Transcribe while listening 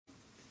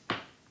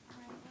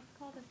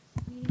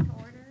Meeting to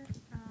order.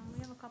 We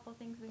have a couple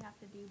things we have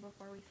to do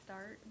before we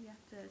start. We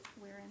have to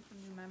swear in some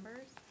new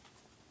members.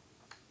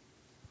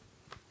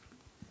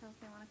 So if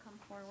they want to come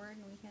forward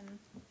and we can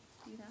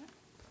do that.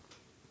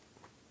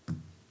 Out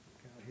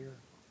here.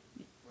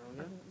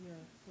 Yeah,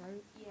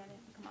 they have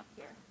to come up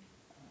here.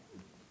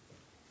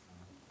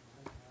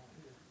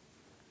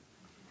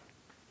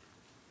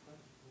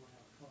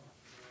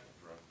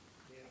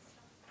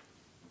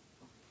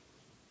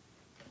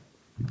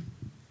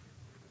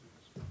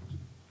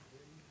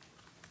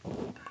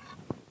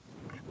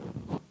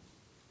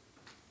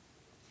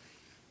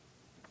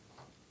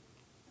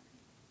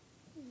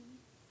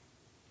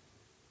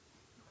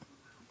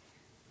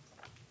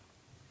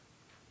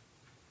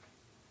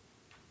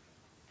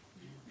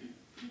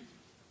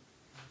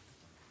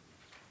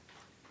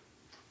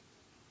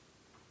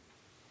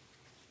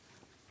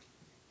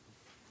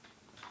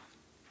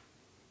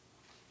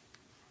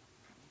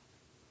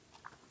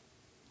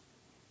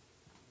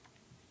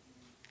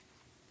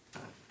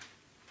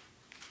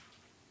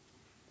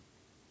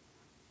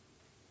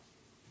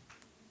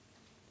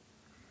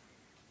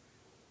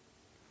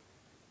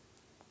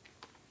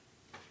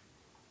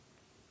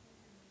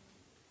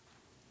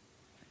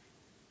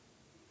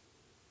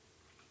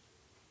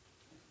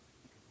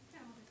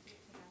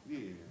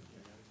 Yeah.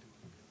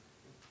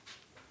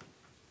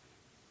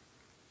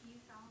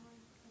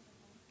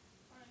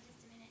 Hold on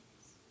just a minute.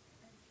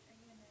 Are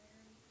you in there?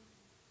 I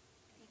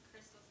think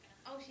Crystal's gonna.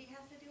 Oh, she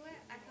has to do it?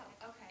 I thought,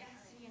 okay. It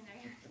has to be in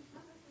there.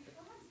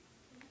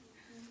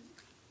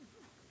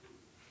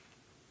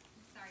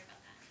 Sorry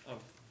about that. Oh.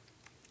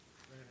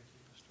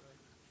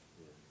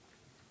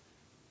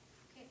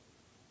 Okay.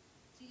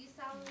 Do you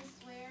solemnly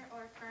swear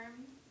or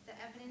affirm the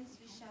evidence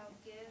you shall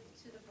give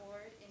to the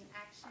board in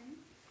action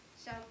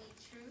shall be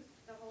truth,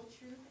 the whole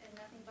truth, and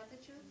nothing but the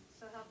truth?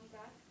 So help you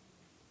God?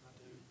 I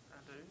do.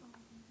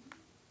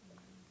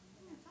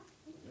 And that's all.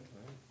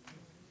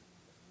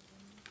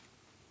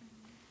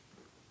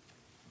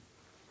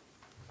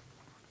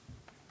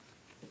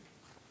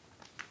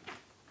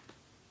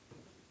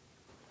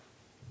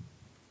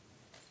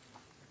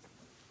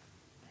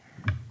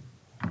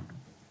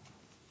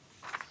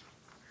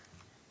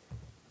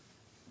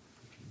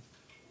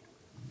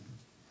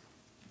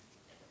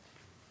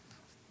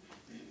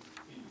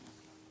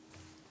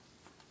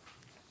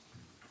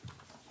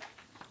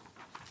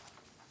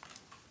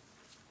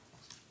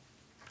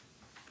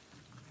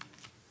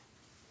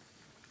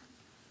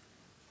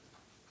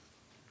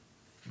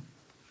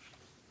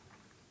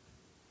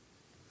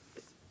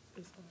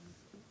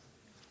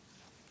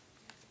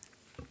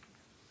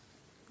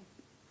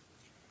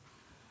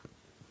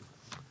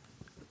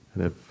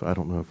 And if, I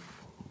don't know if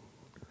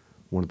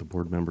one of the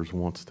board members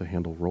wants to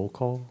handle roll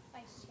call.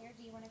 Vice Chair,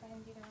 do you want to go ahead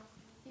and do the roll?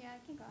 Yeah, I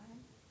can go ahead.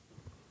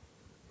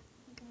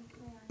 We can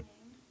say our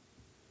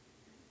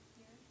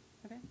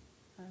name. Okay.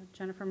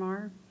 Jennifer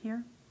Marr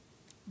here.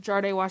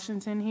 Jarday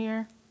Washington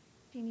here.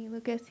 Jeannie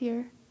Lucas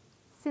here.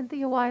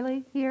 Cynthia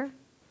Wiley here.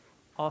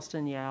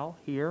 Austin Yao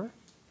here.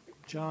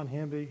 John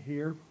Hemby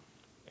here.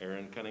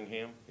 Aaron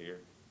Cunningham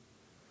here.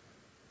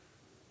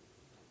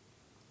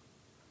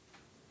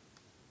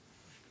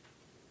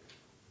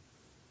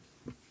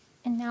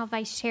 And now,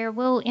 Vice Chair,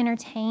 we'll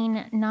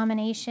entertain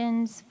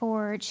nominations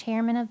for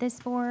chairman of this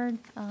board.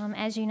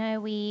 As you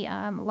know, we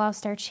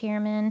lost our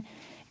chairman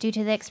due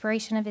to the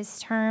expiration of his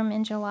term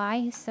in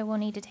July, so we'll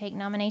need to take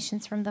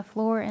nominations from the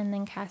floor and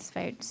then cast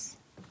votes.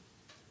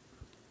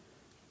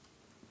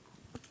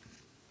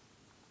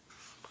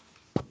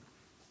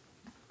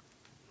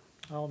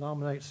 I'll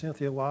nominate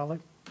Cynthia Wiley.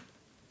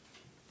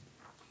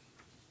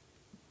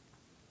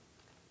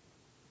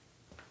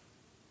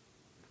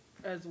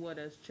 As what,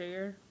 as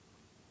chair?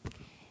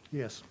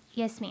 Yes.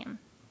 Yes, ma'am.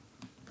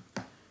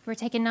 We're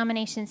taking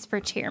nominations for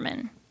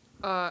chairman.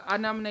 I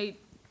nominate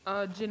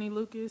Jenny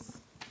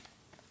Lucas.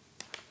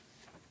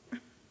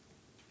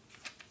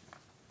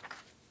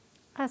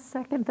 I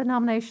second the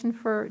nomination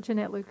for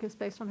Jeanette Lucas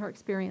based on her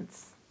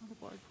experience on the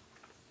board.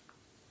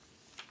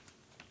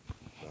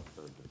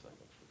 Third,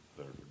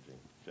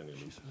 Jenny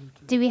Lucas.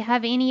 Do we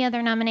have any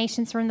other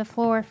nominations from the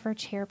floor for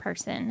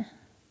chairperson?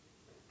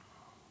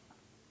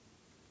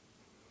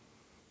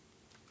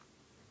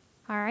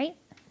 All right.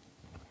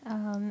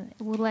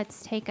 Well,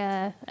 let's take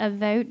a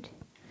vote.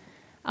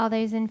 All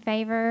those in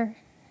favor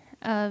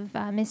of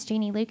Miss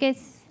Jeannie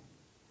Lucas,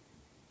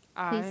 please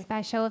Aye.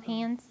 by show of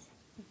hands.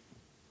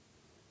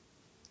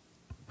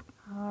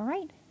 All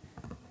right.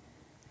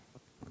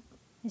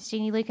 Miss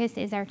Jeannie Lucas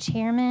is our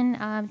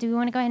chairman. Do we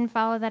want to go ahead and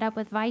follow that up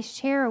with vice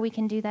chair, or we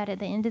can do that at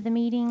the end of the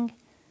meeting? Do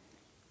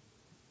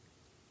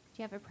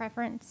you have a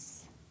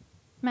preference,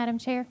 Madam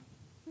Chair?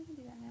 We can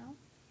do that now.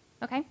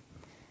 Okay.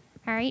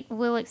 All right.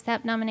 We'll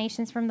accept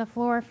nominations from the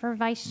floor for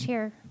vice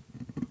chair.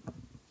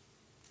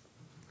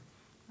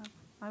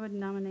 I would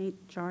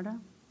nominate Jarda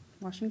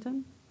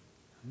Washington.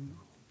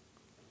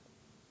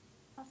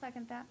 I'll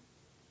second that.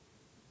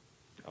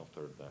 I'll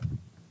third that.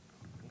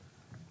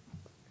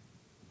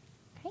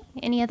 Okay.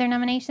 Any other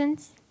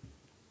nominations?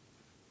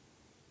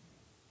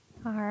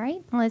 All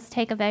right. Let's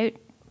take a vote.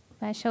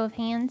 By a show of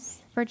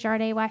hands for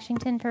Jarday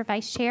Washington for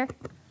vice chair.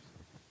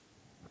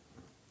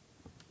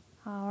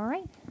 All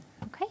right,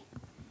 okay.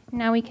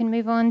 Now we can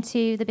move on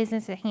to the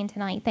business at hand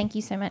tonight. Thank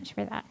you so much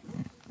for that.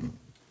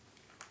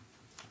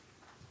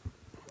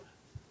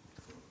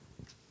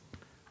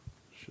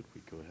 Should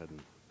we go ahead and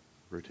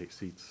rotate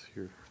seats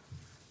here?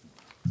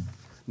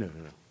 No.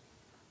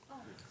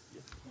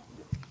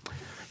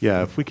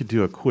 Yeah, if we could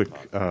do a quick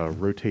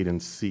rotate in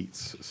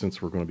seats,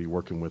 since we're going to be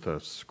working with a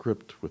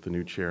script with the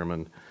new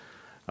chairman,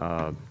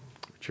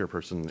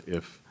 chairperson,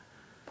 if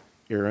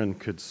Aaron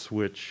could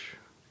switch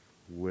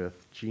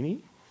with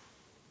Jeannie,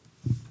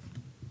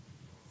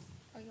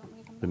 Oh, you want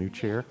me to come the new down?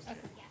 chair. Okay,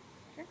 yeah,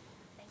 sure.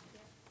 Thank you.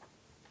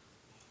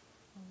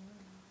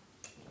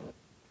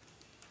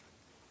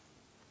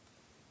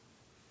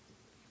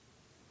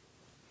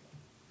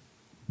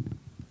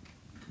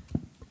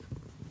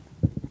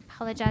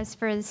 Apologize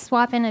for the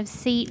swapping of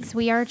seats.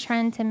 We are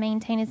trying to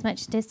maintain as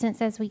much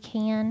distance as we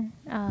can,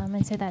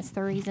 and so that's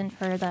the reason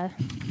for the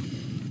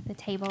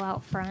table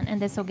out front. And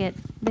this will get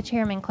the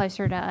chairman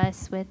closer to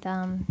us with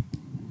the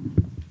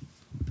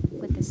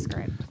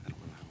script. I don't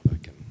know how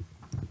that can.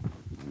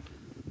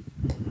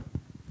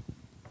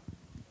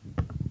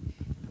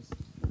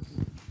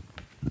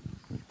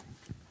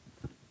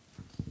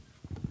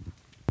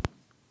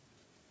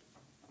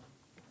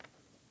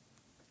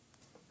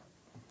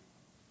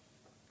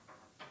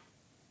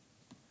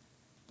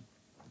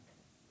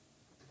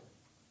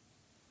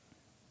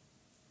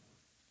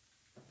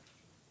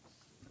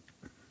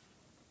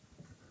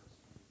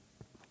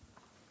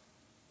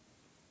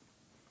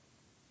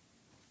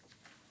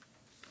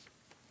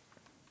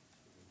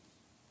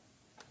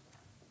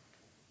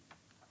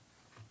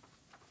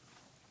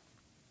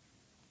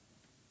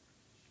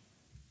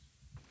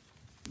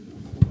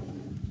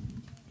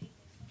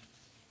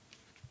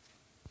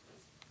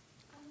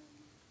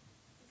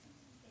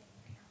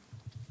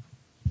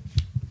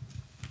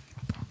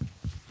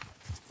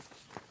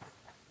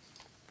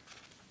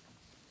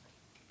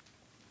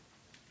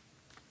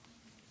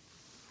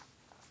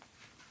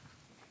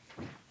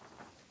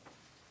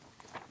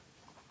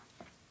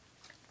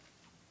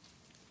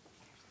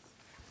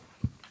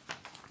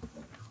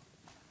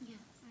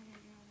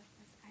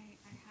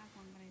 I have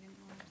one, but I didn't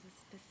know it was a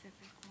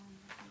specific one.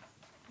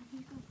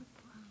 You can put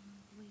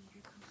way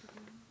you're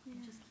comfortable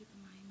and just keep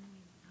in mind when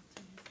not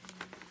to miss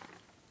any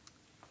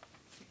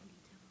certain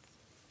details.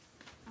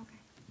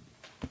 Okay.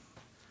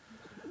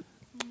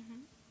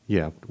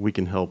 Yeah, we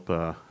can help.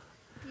 Yeah,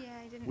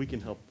 I didn't. We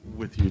can help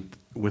with you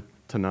with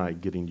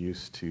tonight, getting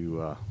used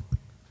to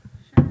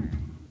Sure.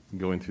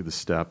 going through the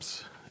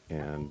steps.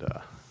 And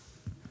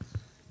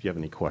if you have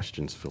any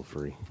questions, feel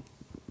free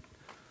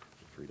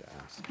to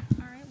ask.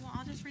 All right, well,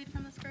 I'll just read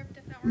from the script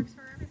if that works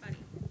for everybody.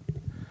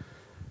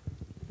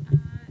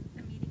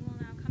 The meeting will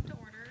now come to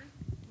order.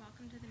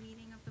 Welcome to the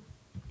meeting of the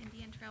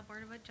Indian Trail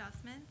Board of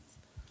Adjustments,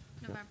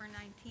 November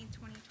 19th,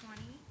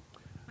 2020.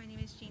 My name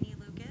is Jeannie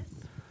Lucas,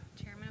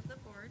 Chairman of the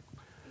Board.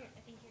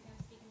 I think you're going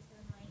to speak into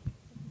the mic.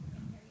 So people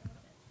can hear you a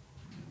little bit.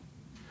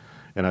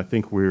 And I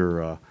think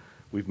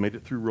we've made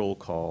it through roll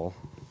call.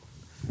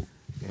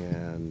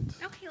 And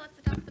Okay, let's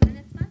adopt the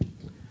minutes then.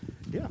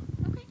 yeah,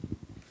 Okay.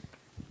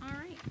 All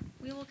right.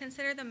 We will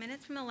consider the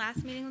minutes from the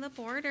last meeting of the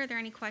board. Are there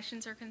any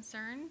questions or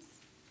concerns?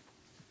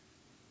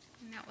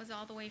 And that was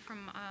all the way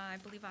from, I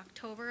believe,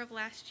 October of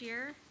last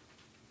year.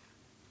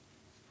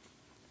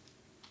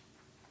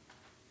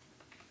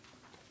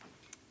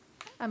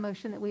 A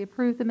motion that we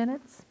approve the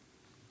minutes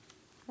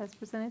as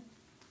presented.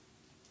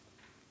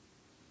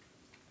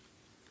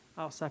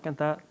 I'll second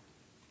that.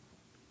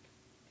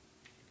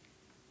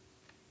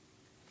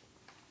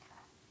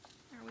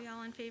 Are we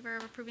all in favor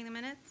of approving the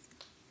minutes?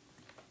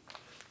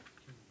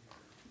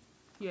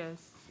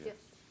 Yes. Yes.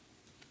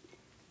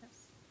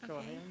 Show of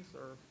Okay. hands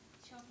or?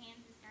 Show of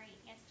hands is great.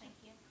 Yes, thank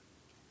you.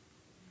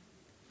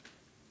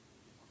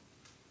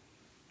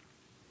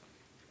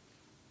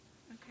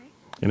 Okay.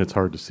 and it's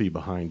hard to see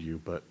behind you,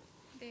 but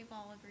They've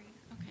all agreed.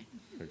 Okay.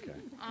 okay.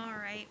 All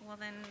right. Well,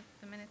 then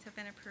the minutes have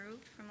been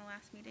approved from the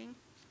last meeting.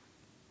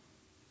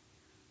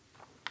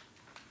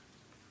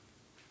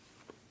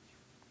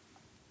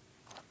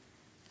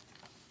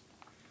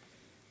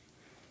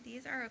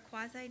 These are a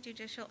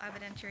quasi-judicial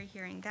evidentiary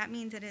hearing. That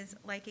means it is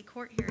like a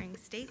court hearing.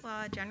 State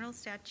law, general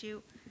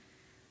statute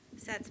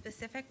set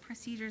specific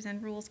procedures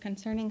and rules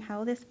concerning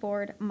how this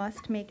board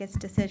must make its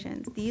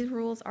decisions. These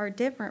rules are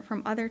different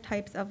from other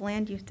types of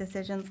land use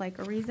decisions like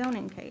a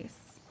rezoning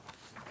case.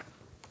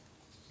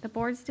 The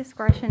board's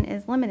discretion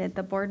is limited.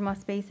 The board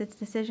must base its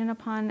decision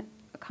upon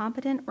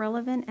competent,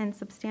 relevant, and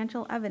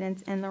substantial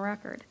evidence in the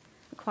record.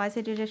 A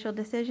quasi-judicial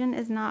decision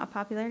is not a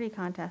popularity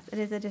contest. It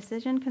is a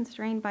decision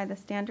constrained by the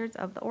standards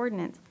of the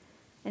ordinance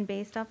and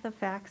based off the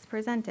facts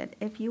presented.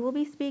 If you will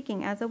be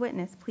speaking as a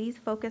witness, please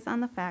focus on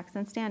the facts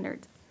and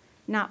standards,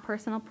 not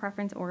personal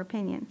preference or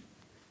opinion.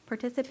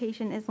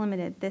 Participation is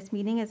limited. This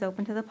meeting is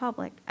open to the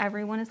public.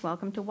 Everyone is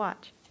welcome to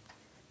watch.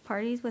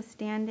 Parties with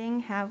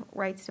standing have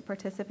rights to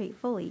participate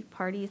fully.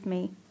 Parties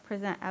may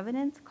present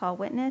evidence, call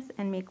witness,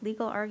 and make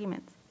legal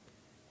arguments.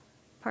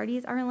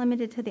 Parties are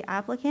limited to the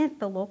applicant,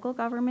 the local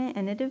government,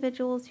 and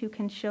individuals who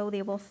can show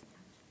they will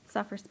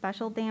suffer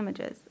special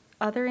damages.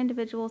 Other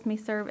individuals may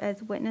serve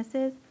as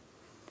witnesses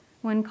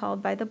when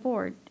called by the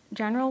board.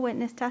 General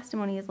witness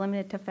testimony is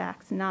limited to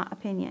facts, not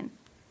opinion.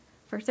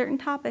 For certain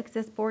topics,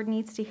 this board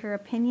needs to hear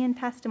opinion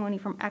testimony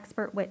from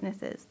expert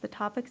witnesses. The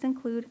topics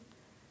include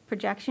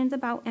projections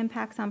about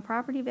impacts on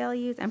property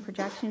values and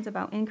projections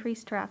about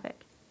increased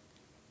traffic.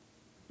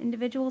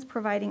 Individuals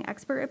providing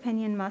expert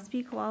opinion must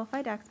be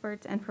qualified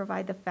experts and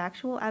provide the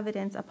factual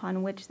evidence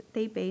upon which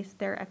they base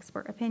their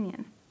expert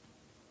opinion.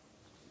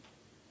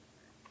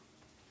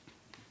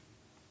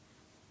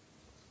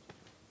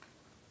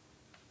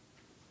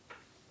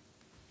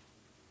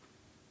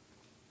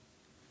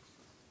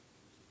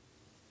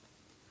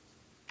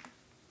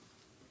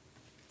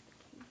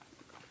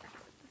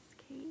 This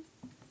case.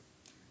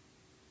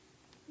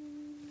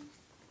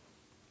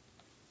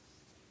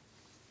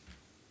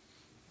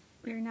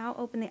 We are now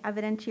open the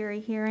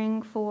evidentiary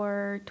hearing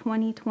for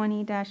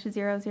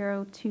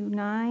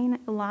 2020-0029,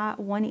 Lot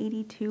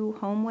 182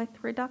 home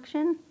width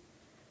reduction.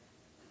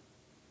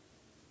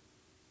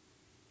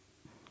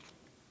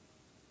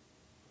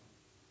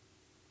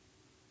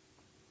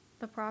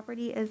 The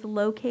property is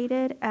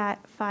located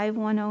at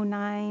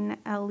 5109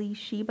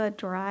 Elisheba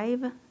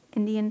Drive,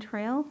 Indian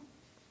Trail.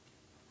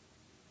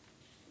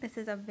 This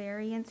is a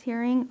variance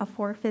hearing. A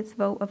 4/5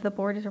 vote of the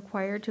board is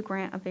required to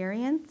grant a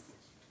variance.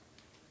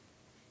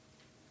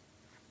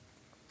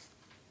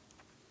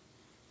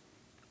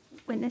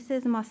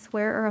 Witnesses must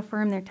swear or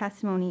affirm their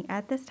testimony.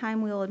 At this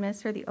time, we will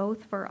administer the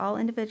oath for all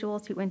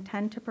individuals who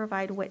intend to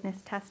provide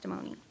witness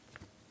testimony.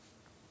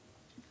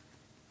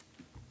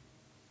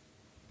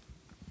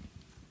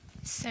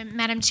 So,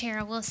 Madam Chair,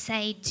 I will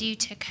say, due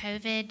to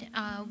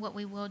COVID, what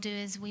we will do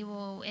is we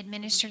will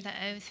administer the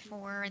oath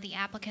for the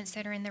applicants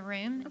that are in the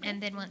room,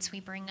 and then once we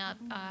bring up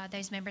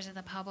those members of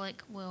the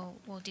public, we'll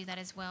do that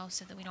as well,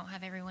 so that we don't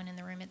have everyone in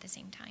the room at the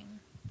same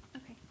time.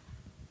 Okay.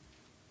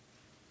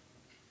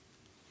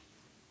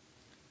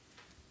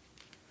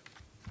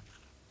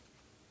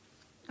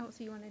 Oh,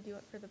 so you want to do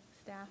it for the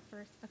staff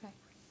first? Okay.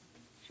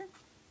 Sure.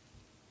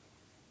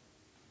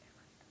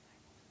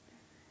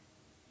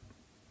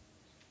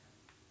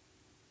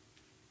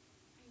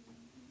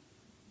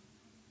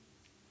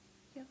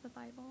 Do you have the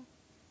Bible?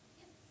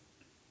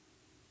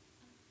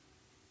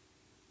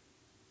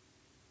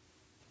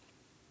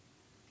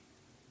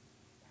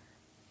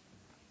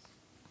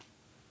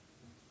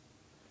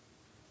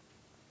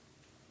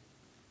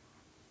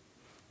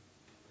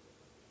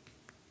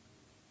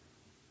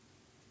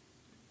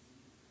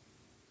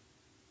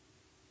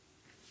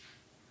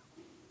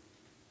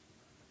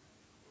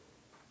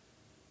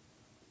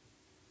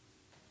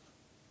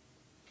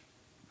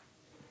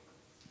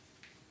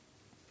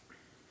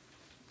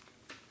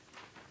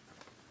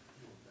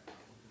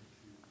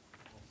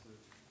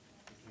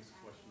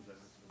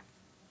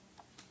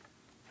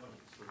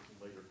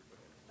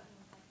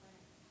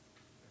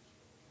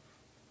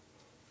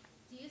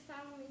 Do you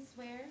solemnly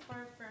swear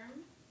or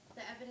affirm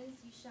the evidence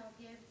you shall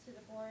give to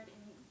the board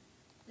in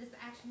this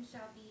action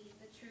shall be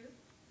the truth,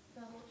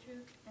 the whole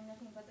truth, and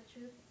nothing but the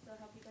truth, so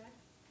help you God?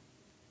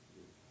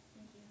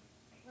 Thank you.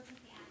 Looking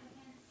at the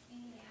applicants,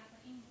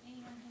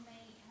 anyone who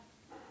may have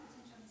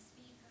potential to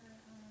speak or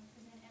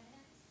present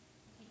evidence,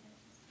 take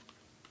notice.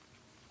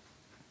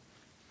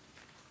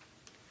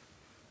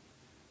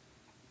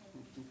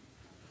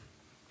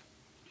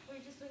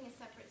 We're just doing it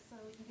separate so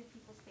we can give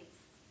people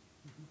space.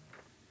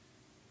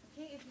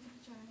 Okay, if you can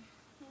put your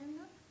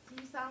hand up. Do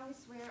you solemnly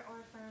swear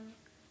or affirm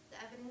the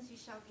evidence you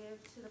shall give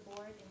to the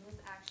board in this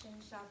action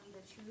shall be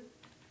the truth,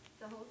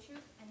 the whole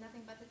truth, and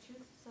nothing but the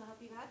truth, so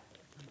help you God? I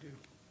do.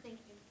 Thank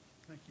you.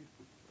 Thank you.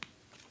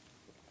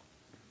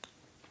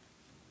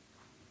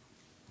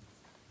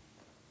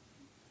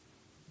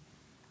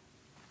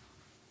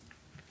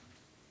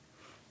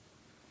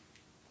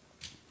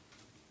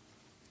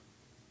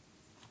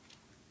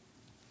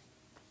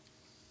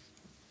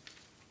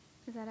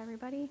 Is that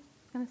everybody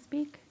going to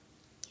speak?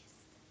 Yes.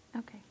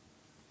 Okay.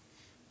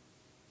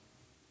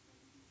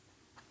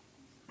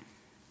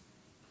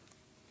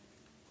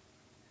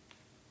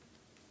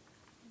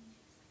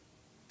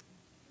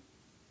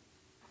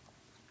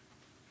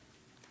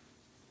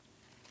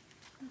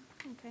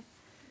 Okay.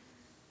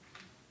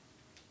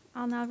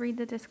 I'll now read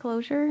the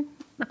disclosure.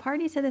 The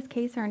parties to this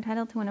case are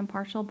entitled to an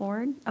impartial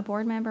board. A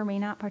board member may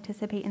not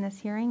participate in this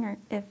hearing or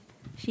if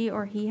she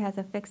or he has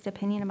a fixed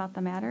opinion about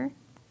the matter.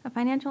 A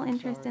financial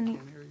interest in the...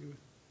 Can't hear you.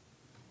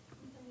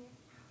 Come here.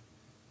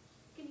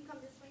 Can you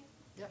come this way?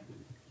 Yep.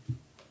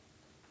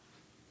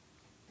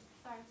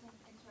 Sorry to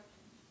interrupt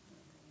you.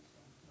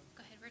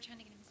 Go ahead, we're trying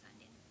to get him signed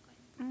in. Go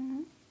ahead.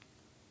 Mhm.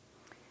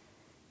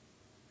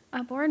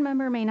 A board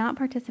member may not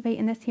participate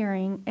in this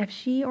hearing if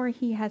she or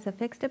he has a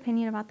fixed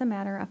opinion about the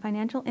matter, a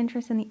financial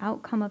interest in the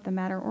outcome of the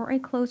matter, or a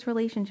close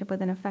relationship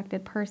with an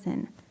affected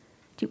person.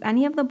 Do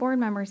any of the board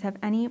members have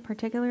any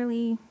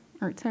partiality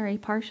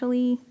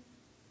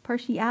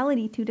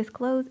to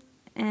disclose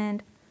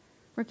and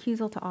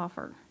recusal to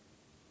offer?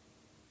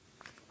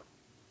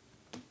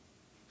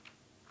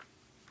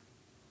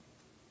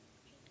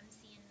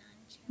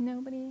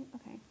 Nobody?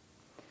 Okay.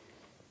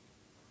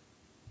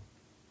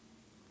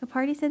 The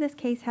parties to this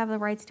case have the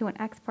rights to an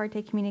ex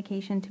parte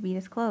communication to be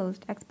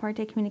disclosed. Ex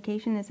parte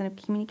communication is a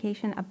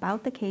communication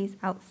about the case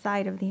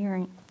outside of the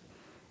hearing.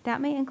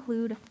 That may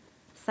include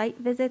site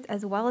visits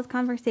as well as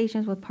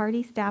conversations with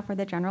party staff or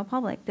the general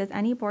public. Does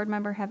any board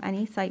member have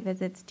any site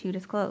visits to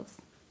disclose?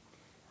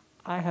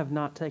 I have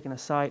not taken a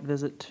site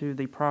visit to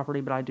the property,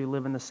 but I do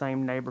live in the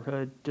same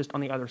neighborhood, just on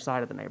the other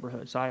side of the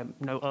neighborhood, so I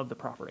know of the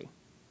property.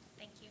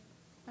 Thank you.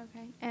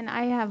 Okay. And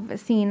I have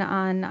seen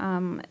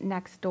on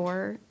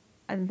Nextdoor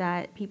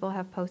that people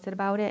have posted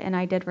about it, and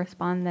I did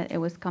respond that it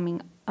was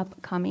coming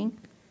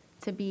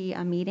to be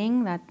a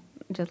meeting, that,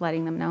 just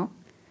letting them know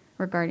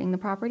regarding the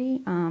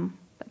property,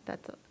 but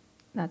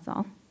that's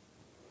all.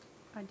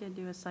 I did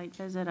do a site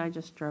visit. I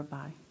just drove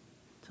by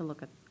to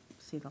look at,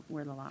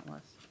 where the lot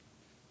was.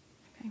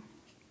 Okay.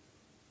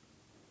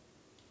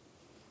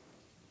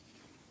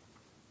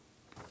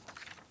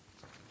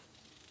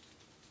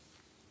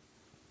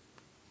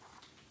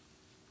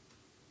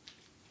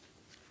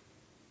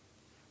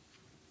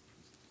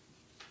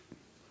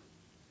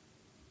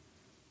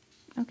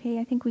 Okay,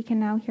 I think we can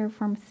now hear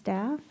from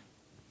staff.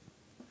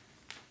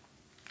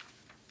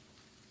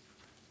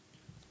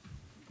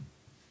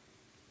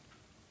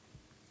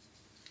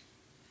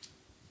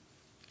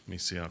 Let me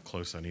see how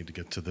close I need to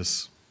get to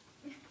this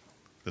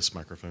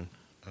microphone.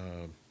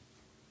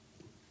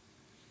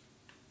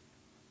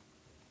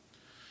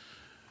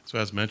 So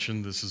as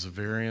mentioned, this is a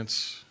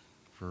variance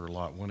for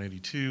Lot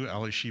 182,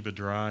 Ali Sheba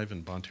Drive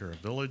in Bonterra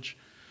Village.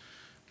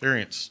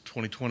 Variance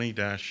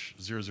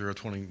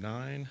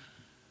 2020-0029.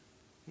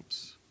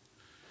 Oops.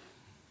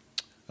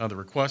 The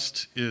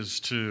request is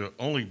the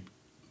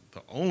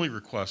only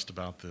request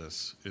about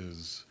this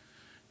is,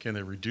 can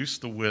they reduce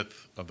the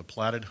width of the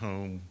platted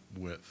home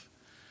width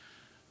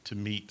to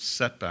meet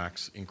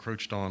setbacks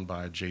encroached on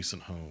by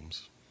adjacent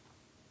homes?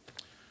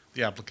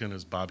 The applicant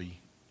is Bobby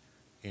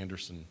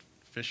Anderson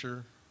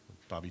Fisher,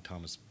 Bobby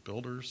Thomas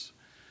Builders.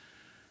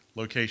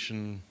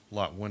 Location,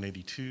 Lot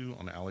 182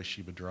 on Ali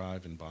Sheba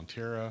Drive in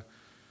Bonterra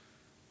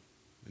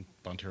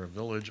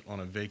Village, on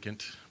a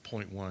vacant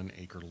 0.1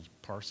 acre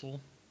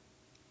parcel.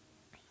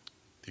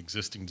 The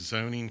existing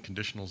zoning,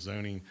 conditional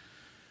zoning,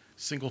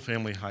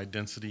 single-family high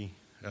density,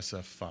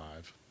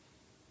 SF5.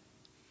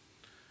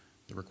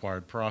 The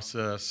required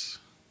process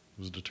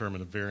was to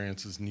determine a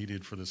variance is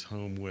needed for this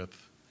home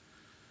width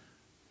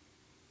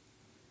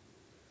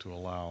to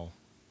allow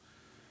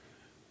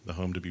the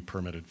home to be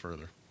permitted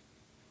further.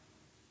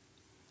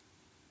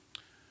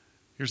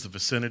 Here's the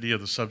vicinity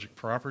of the subject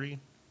property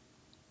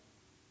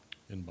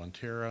in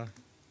Bonterra.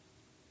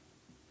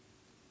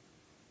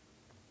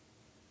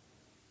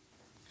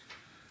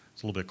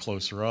 It's a little bit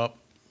closer up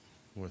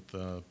with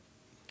the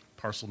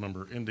parcel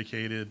number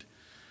indicated,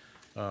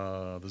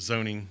 the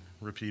zoning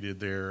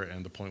repeated there,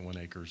 and the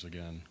 0.1 acres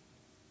again.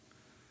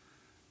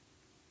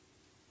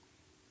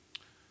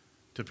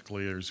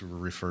 Typically, these were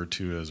referred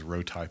to as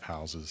row-type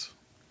houses.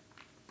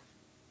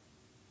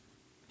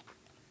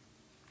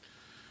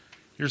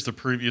 Here's the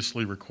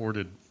previously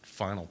recorded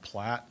final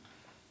plat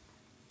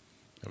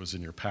that was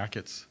in your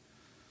packets.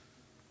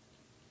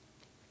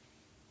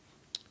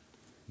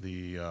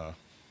 The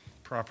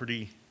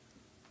property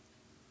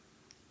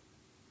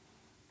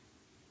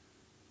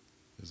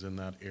is in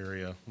that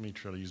area. Let me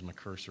try to use my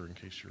cursor in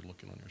case you're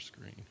looking on your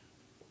screen.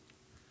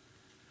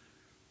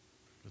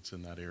 It's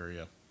in that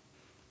area.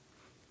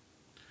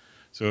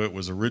 So it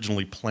was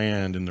originally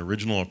planned in the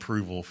original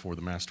approval for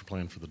the master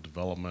plan for the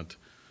development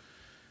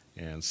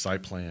and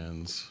site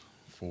plans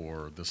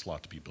for this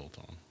lot to be built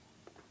on.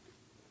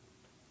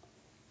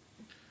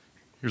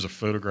 Here's a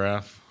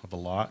photograph of the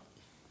lot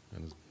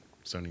and a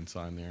zoning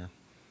sign there.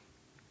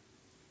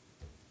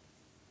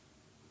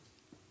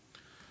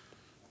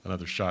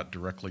 Another shot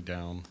directly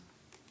down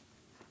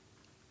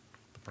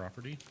the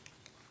property.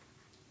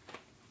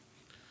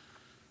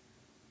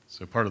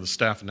 So part of the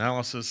staff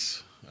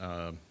analysis,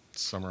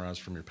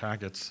 summarized from your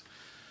packets,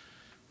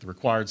 the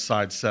required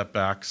side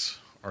setbacks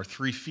are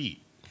 3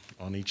 feet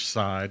on each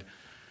side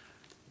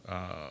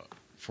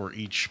for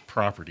each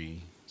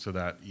property, so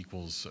that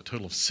equals a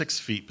total of 6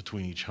 feet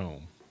between each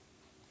home.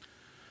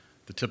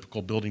 The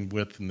typical building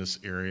width in this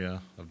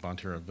area of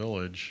Bonterra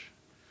Village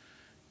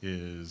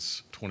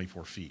is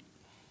 24 feet.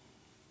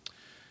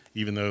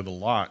 Even though the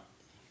lot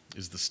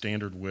is the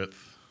standard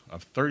width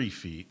of 30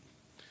 feet,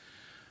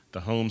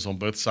 the homes on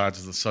both sides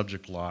of the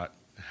subject lot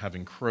have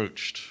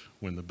encroached.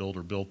 When the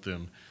builder built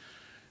them,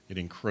 it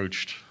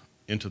encroached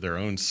into their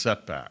own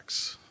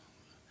setbacks,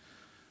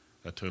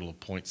 a total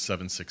of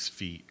 0.76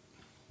 feet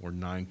or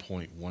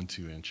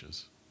 9.12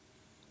 inches.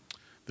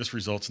 This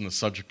results in the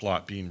subject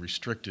lot being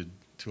restricted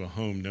to a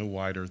home no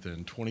wider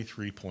than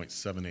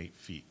 23.78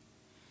 feet.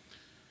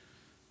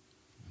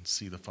 And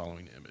see the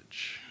following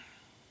image.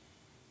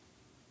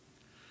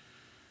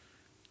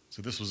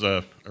 So this was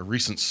a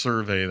recent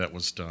survey that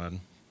was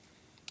done.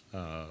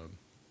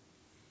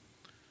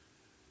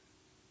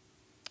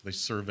 They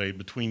surveyed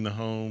between the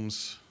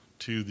homes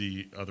to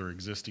the other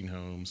existing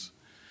homes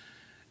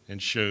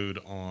and showed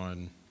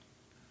on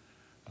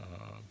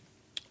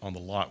on the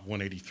lot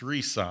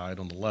 183 side,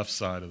 on the left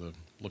side of the,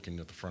 looking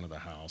at the front of the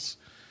house,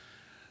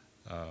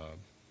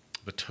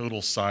 the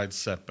total side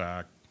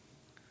setback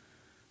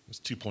was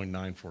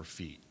 2.94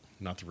 feet,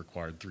 not the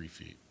required 3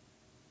 feet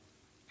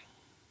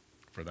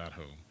for that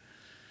home.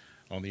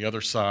 On the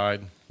other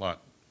side,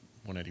 lot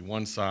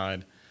 181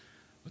 side,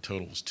 the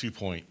total was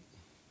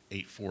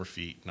 2.84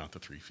 feet, not the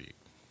 3 feet.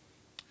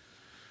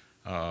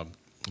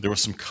 There were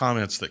some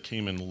comments that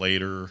came in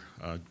later.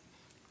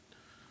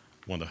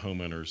 One of the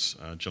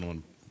homeowners,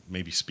 gentleman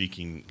may be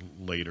speaking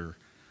later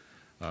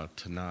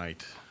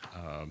tonight,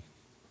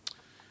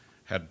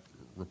 had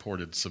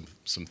reported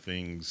some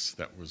things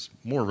that was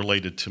more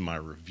related to my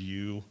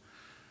review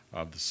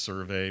of the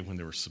survey when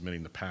they were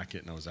submitting the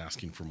packet, and I was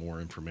asking for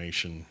more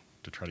information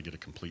to try to get a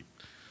complete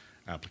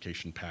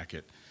application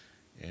packet.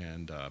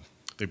 And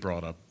they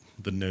brought up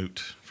the note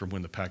from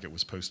when the packet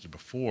was posted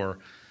before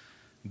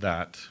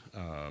that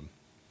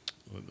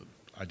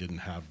I didn't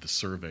have the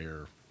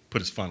surveyor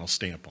put his final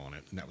stamp on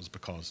it, and that was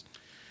because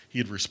he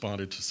had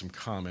responded to some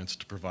comments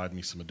to provide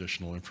me some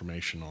additional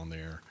information on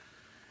there,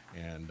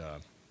 and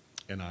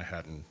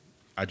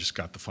I just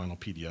got the final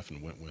PDF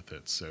and went with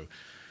it. So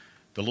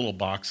the little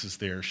boxes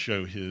there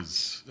show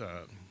his,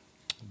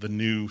 the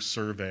new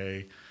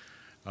survey.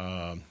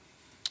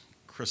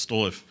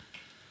 Crystal, if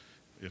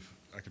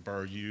I could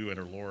borrow you and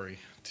or Lori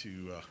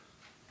to,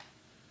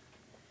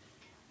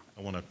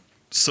 I want to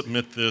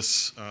submit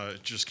this.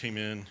 It just came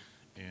in,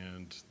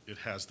 and it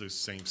has those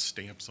same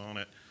stamps on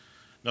it.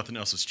 Nothing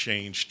else has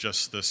changed,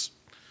 just this,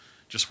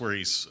 just where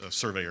he's,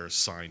 surveyor has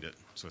signed it,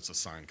 so it's a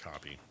signed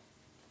copy.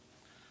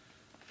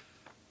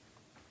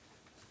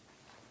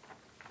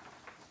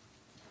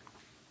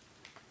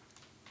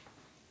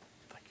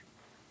 Thank you.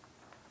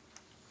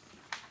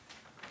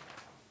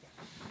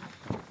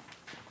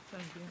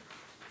 Thank you.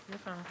 You're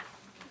fine.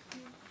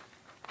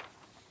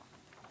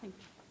 Thank you.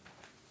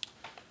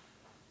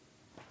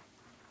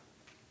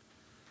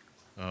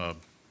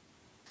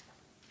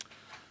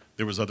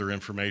 There was other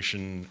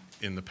information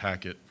in the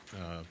packet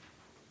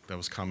that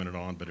was commented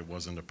on, but it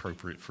wasn't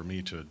appropriate for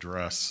me to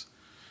address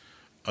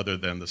other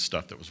than the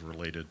stuff that was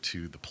related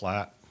to the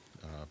plat.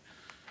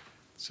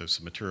 So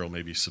some material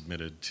may be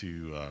submitted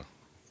to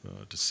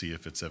see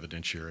if it's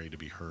evidentiary to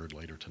be heard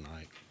later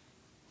tonight.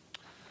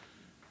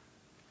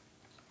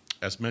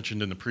 As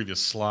mentioned in the previous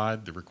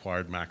slide, the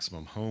required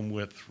maximum home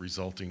width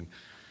resulting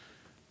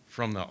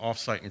from the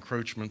off-site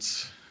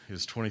encroachments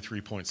is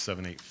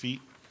 23.78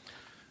 feet.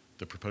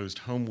 The proposed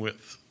home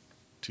width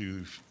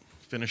to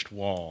finished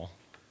wall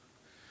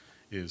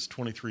is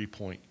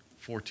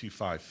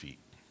 23.425 feet.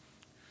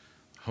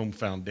 Home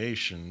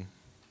foundation,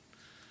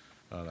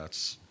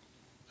 that's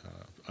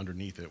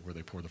underneath it where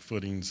they pour the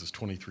footings, is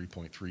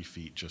 23.3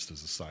 feet, just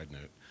as a side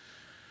note.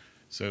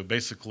 So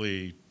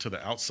basically, to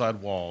the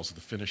outside walls of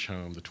the finished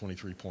home, the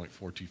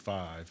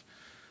 23.425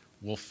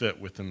 will fit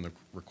within the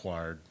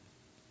required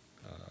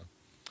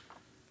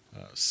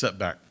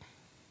setback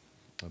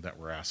that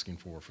we're asking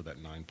for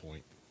that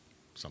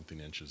 9-point-something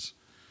inches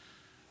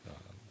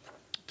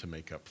to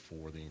make up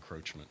for the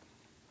encroachment.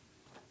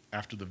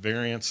 After the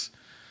variance,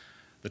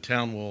 the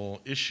town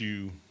will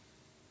issue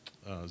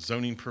a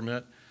zoning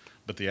permit,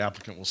 but the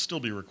applicant will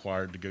still be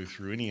required to go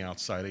through any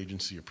outside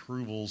agency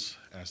approvals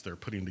as they're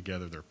putting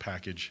together their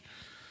package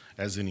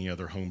as any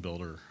other home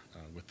builder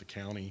with the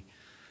county,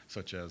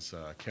 such as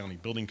County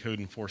Building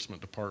Code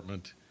Enforcement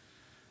Department,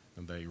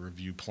 and they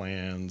review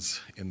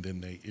plans, and then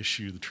they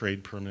issue the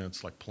trade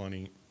permits like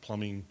plumbing,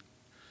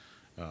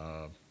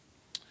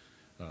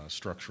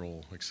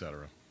 structural, et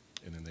cetera,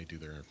 and then they do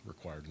their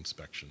required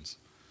inspections.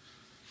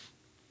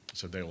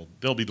 So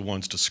they'll be the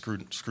ones to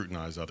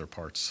scrutinize other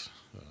parts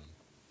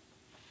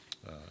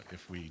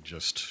if we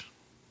just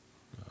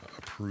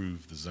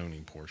approve the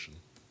zoning portion.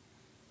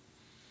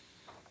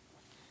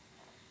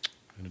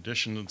 In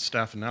addition to the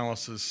staff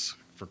analysis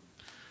for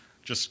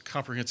just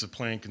comprehensive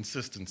plan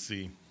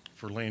consistency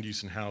for land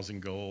use and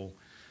housing goal,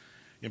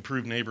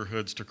 improve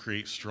neighborhoods to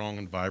create strong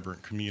and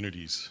vibrant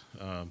communities.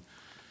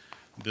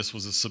 This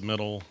was a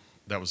submittal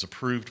that was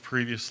approved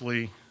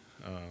previously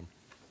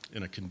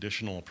in a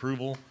conditional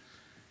approval,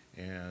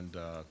 and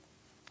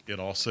it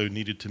also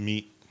needed to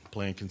meet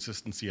plan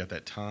consistency at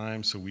that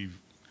time. So we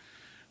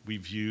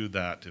view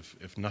that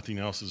if nothing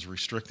else is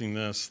restricting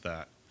this,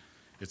 that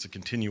it's a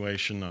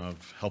continuation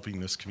of helping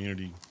this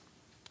community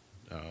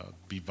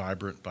be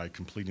vibrant by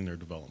completing their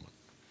development.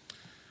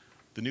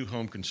 The new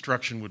home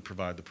construction would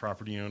provide the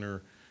property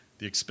owner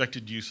the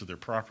expected use of their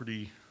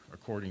property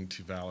according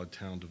to valid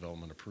town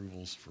development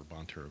approvals for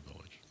Bonterra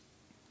Village.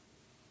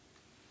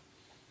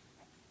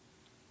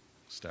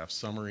 Staff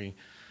summary.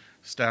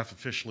 Staff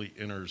officially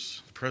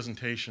enters the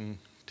presentation,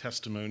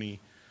 testimony,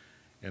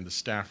 and the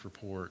staff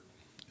report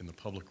in the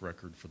public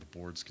record for the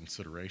board's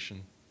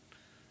consideration.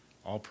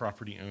 All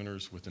property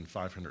owners within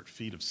 500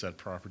 feet of said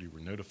property were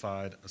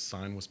notified. A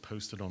sign was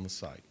posted on the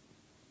site.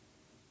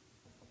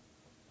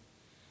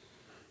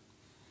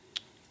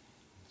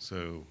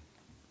 So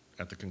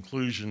at the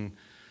conclusion,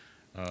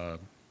 I'll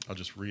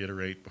just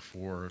reiterate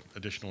before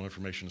additional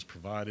information is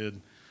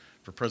provided.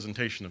 For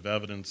presentation of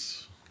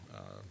evidence,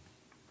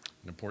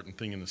 An important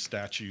thing in the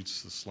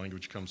statutes, this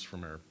language comes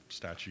from our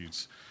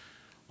statutes,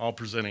 all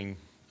presenting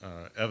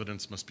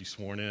evidence must be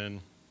sworn in,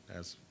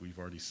 as we've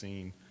already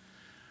seen.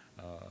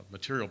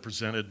 Material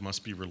presented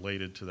must be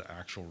related to the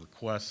actual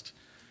request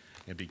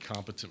and be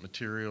competent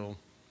material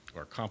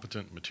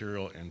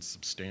and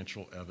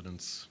substantial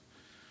evidence,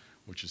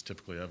 which is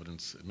typically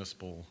evidence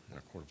admissible in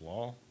a court of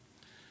law.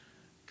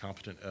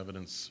 Competent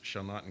evidence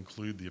shall not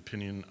include the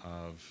opinion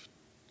of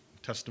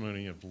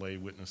testimony of lay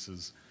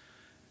witnesses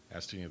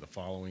as to any of the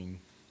following: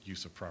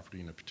 use of property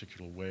in a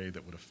particular way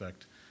that would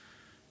affect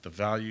the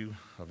value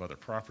of other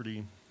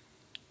property,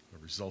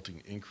 a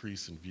resulting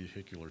increase in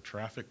vehicular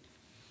traffic,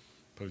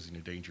 posing a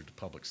danger to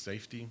public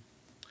safety,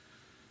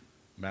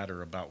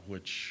 matter about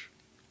which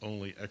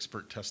only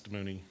expert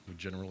testimony would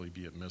generally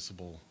be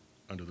admissible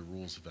under the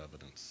rules of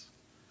evidence.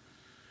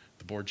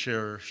 The board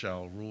chair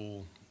shall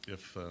rule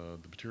if the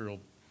material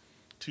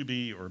to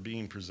be or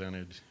being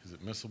presented is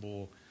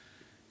admissible,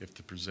 if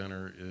the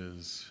presenter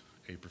is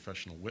a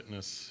professional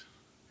witness,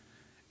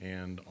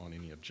 and on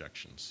any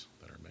objections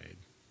that are made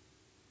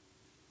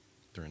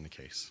during the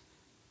case.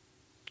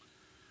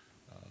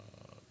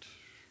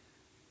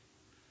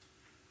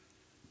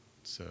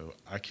 So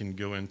I can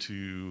go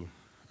into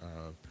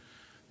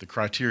the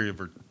criteria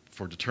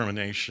for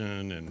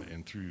determination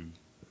and through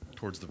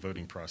towards the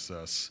voting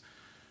process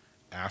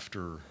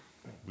after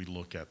we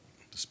look at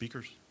the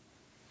speakers.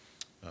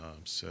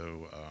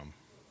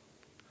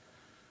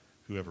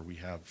 Whoever we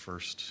have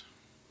first.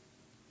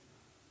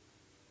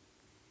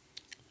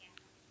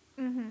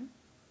 Mm-hmm.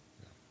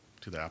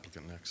 To the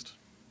applicant next.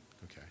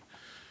 Okay.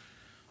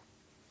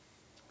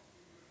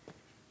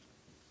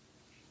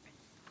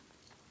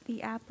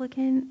 The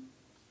applicant,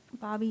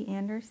 Bobby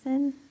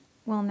Anderson,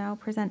 will now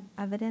present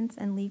evidence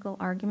and legal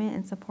argument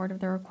in support of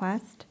the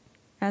request.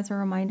 As a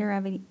reminder,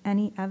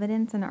 any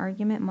evidence and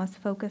argument must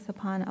focus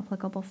upon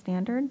applicable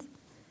standards.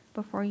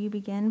 Before you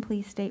begin,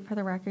 please state for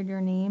the record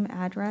your name,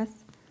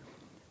 address,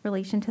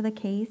 relation to the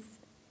case,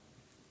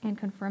 and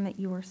confirm that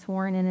you were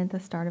sworn in at the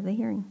start of the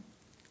hearing.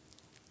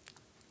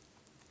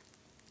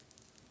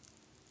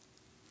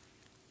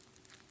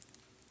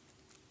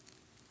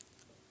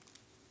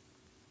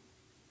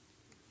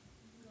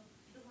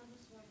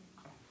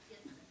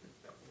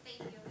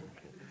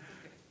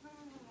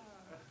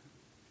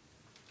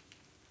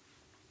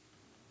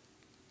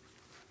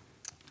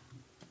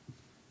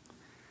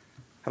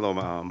 Hello,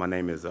 my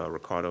name is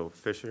Ricardo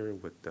Fisher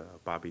with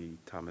Bobby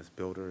Thomas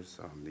Builders.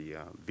 I'm the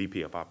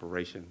VP of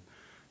Operation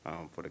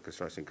for the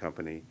construction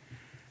company.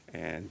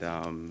 And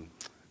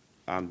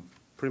I'm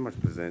pretty much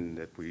presenting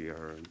that we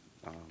are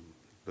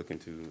looking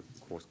to,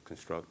 of course,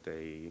 construct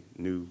a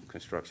new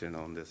construction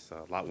on this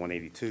Lot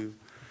 182,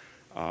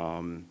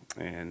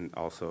 and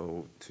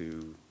also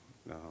to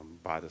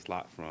buy this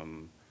lot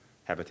from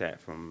Habitat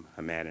from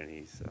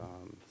Humanities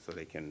so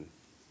they can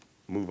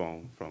move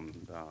on from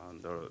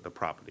the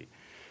property.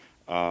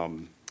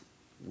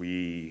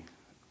 We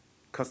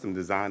custom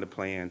designed a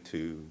plan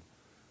to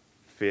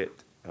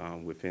fit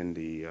within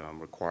the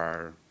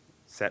required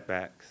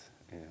setbacks,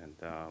 and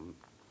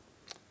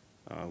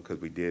because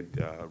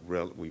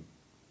we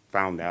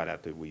found out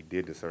after we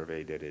did the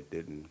survey that it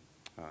did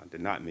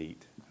not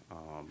meet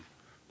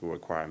the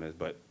requirements.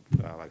 But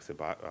like I said,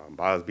 by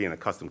us being a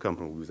custom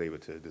company, we was able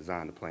to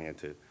design the plan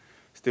to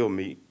still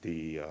meet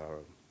the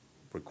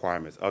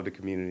requirements of the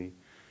community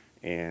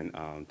and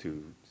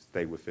to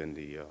stay within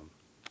the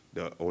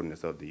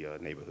ordinance of the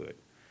neighborhood.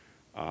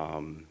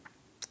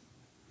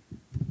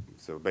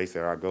 So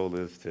basically, our goal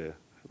is to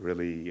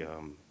really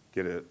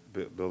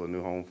build a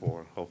new home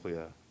for hopefully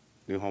a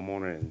new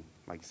homeowner, and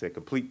like you said,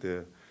 complete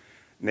the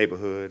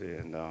neighborhood,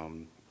 and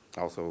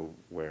also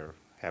where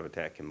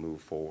Habitat can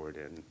move forward,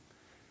 and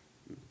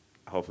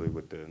hopefully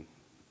with the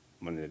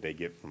money that they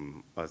get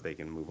from us, they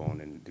can move on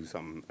and do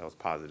something else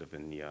positive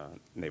in the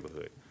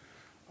neighborhood.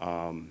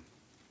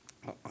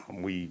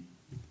 We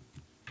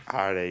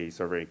hired a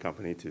surveying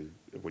company to,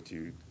 what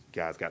you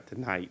guys got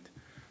tonight,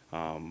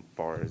 and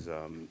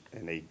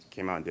they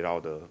came out and did all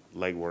the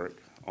legwork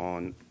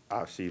on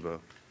our Sheba,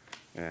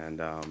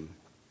 and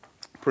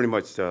pretty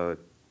much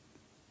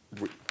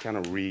kind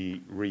of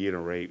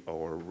reiterate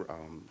or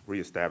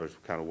reestablish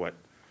kind of what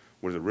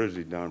was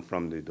originally done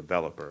from the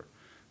developer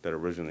that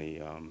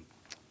originally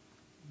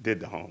did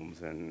the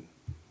homes, and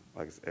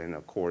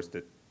of course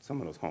that some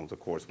of those homes, of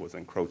course, was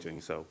encroaching.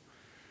 So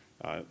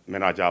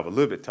made our job a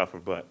little bit tougher,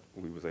 but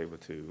we was able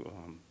to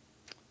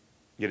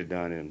get it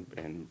done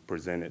and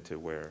present it to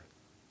where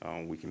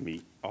we can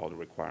meet all the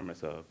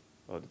requirements of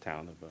the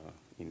town of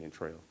Indian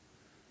Trail.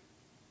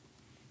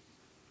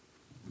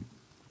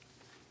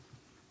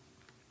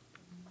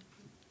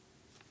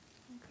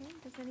 Okay,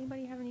 does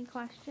anybody have any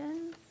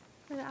questions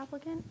for the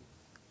applicant?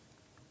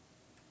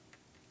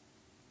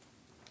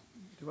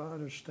 Do I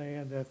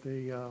understand that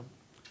the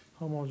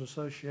homeowners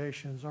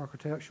association's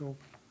architectural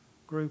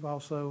group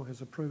also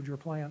has approved your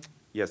plan?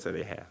 Yes, sir,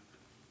 they have.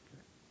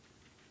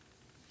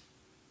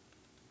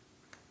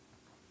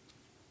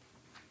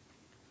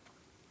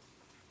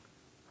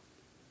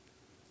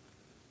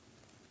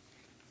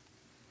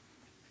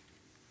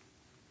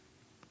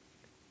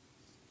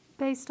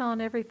 Based on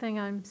everything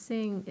I'm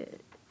seeing,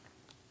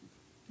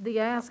 the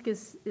ask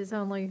is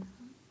only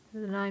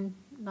the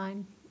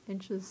 9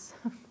 inches.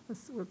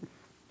 We're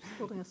just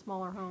building a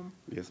smaller home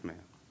Yes, ma'am.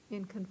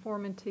 in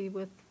conformity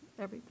with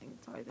everything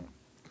that's already there.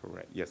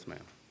 Correct. Yes, ma'am.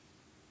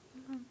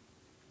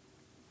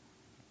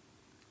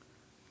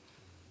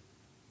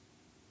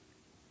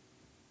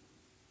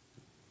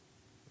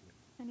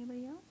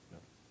 Anybody else?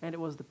 And it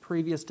was the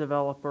previous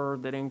developer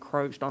that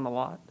encroached on the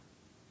lot?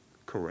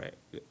 Correct.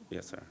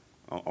 Yes, sir.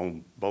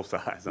 On both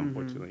sides,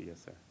 unfortunately.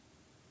 Yes, sir.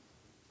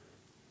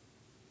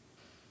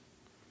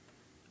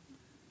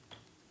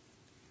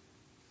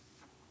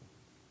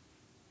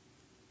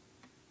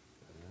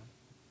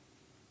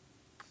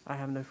 I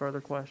have no further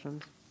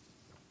questions.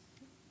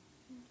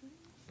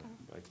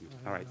 Thank you.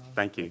 All right.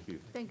 Thank you.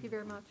 Thank you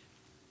very much.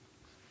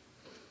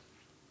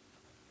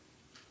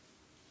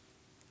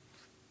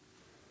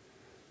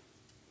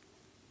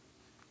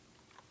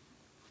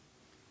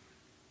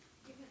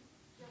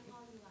 They'll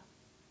call you up.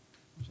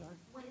 I'm sorry?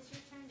 When it's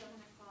your turn, they're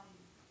gonna call you.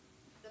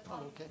 They'll Oh,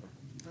 call you. okay,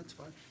 that's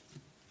fine.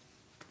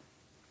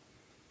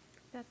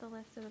 Is that the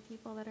list of the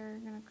people that are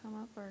gonna come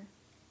up, or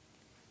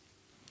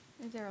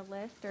is there a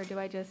list, or do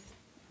I just?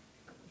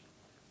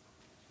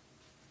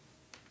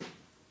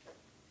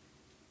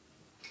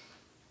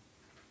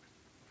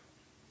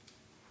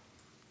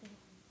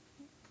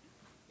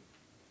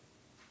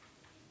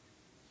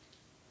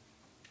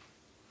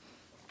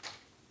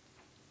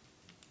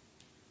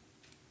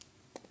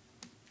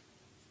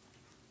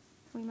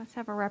 We must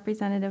have a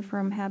representative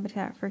from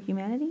Habitat for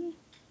Humanity.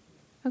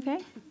 Okay.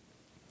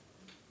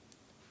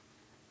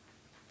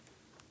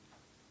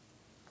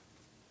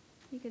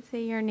 You could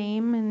say your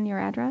name and your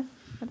address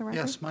for the record.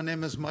 Yes, my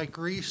name is Mike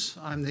Reese.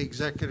 I'm the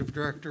Executive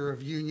Director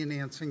of Union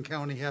Anson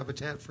County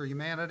Habitat for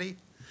Humanity.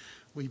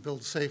 We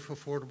build safe,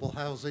 affordable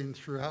housing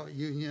throughout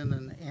Union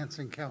and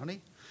Anson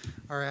County.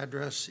 Our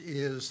address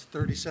is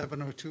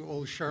 3702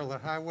 Old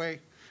Charlotte Highway.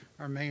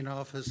 Our main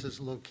office is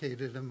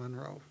located in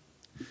Monroe.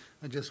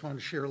 I just want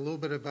to share a little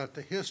bit about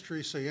the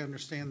history so you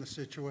understand the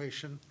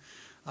situation.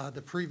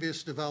 The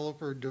previous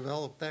developer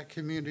developed that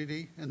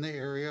community in the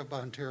area,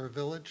 Bonterra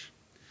Village.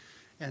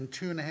 And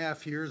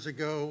 2.5 years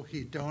ago,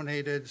 he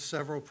donated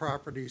several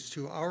properties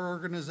to our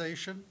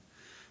organization,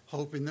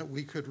 hoping that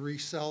we could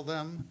resell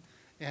them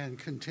and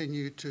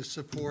continue to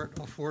support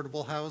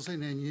affordable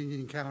housing in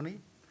Union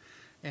County.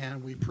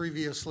 And we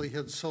previously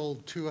had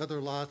sold 2 other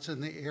lots in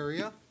the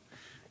area,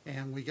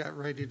 and we got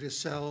ready to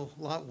sell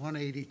Lot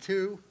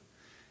 182.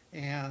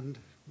 And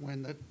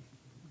when the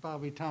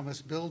Bobby Thomas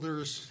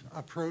Builders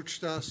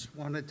approached us,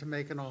 wanted to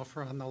make an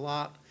offer on the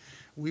lot,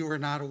 we were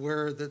not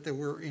aware that there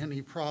were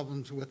any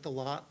problems with the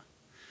lot.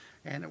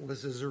 And it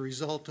was as a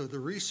result of the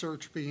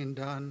research being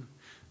done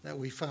that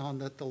we found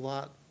that the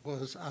lot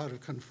was out of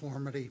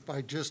conformity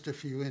by just a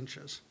few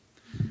inches.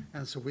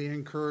 And so we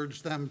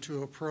encouraged them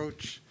to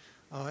approach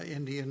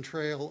Indian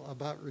Trail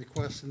about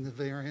requesting the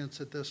variance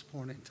at this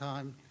point in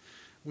time.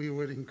 We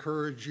would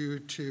encourage you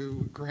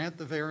to grant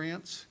the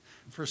variance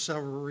for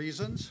several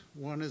reasons.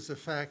 One is the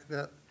fact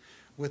that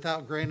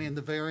without granting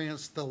the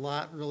variance, the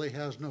lot really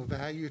has no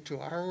value to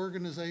our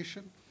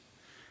organization.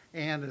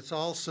 And it's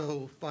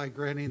also, by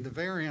granting the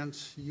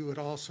variance, you would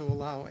also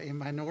allow a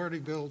minority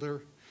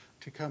builder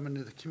to come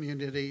into the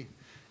community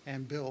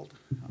and build.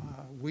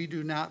 We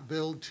do not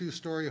build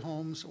 2-story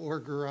homes or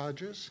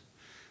garages,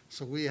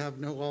 so we have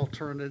no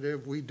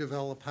alternative. We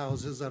develop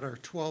houses that are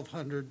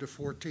 1,200 to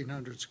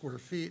 1,400 square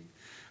feet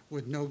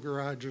with no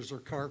garages or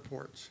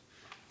carports.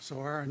 So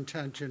our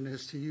intention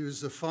is to use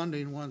the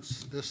funding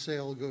once the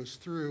sale goes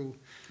through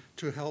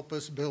to help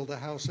us build a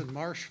house in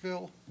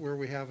Marshville where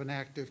we have an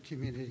active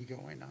community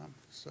going on.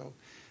 So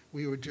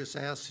we would just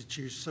ask that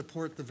you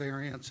support the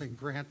variance and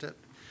grant it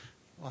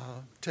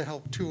to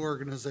help 2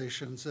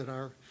 organizations that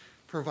are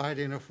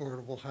providing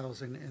affordable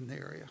housing in the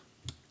area.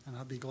 And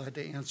I'll be glad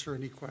to answer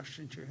any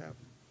questions you have.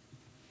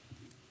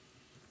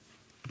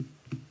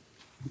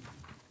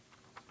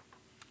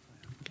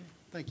 Okay,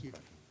 thank you.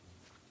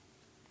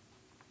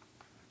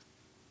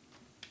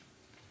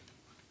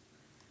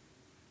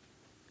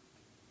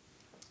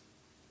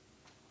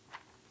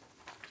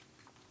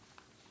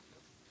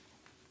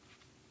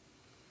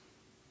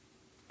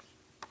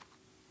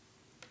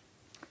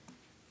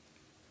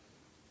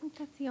 I think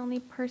that's the only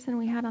person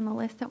we had on the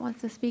list that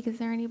wants to speak. Is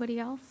there anybody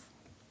else?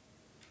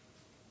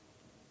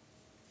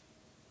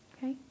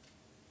 Okay.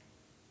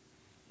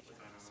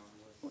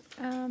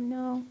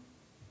 No.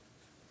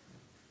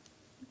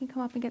 You can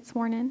come up and get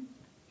sworn in.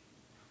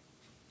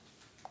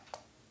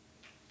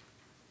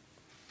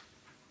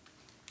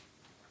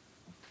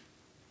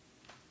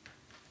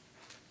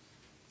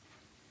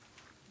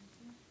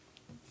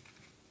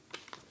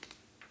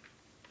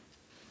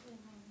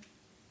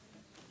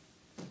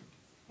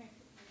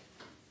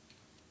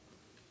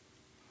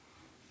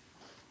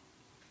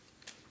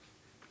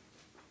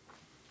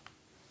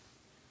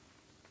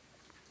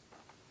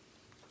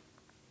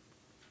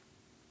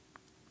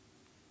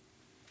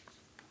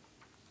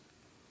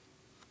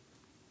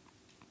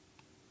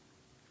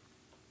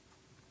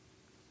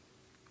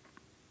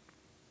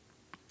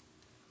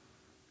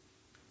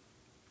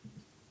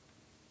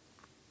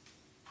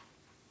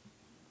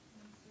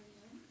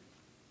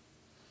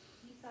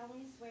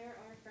 solemnly swear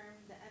or affirm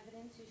the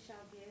evidence you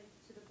shall give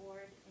to the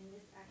board in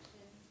this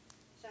action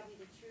shall be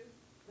the truth,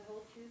 the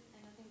whole truth,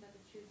 and nothing but the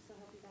truth, so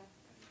help you God.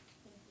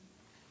 Thank you.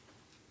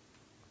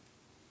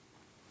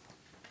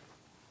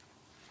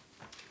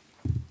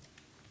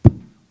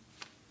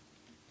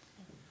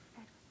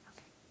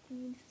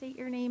 Can you state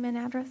your name and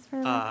address for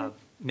the record?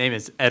 Name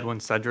is Edwin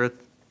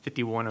Sudreth,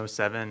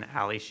 5107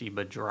 Ali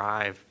Sheba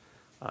Drive,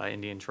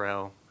 Indian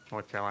Trail,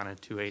 North Carolina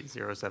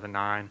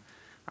 28079.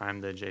 I'm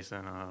the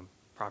adjacent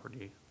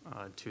property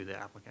to the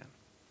applicant.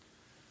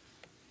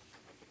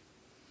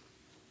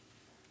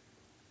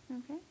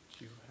 Okay.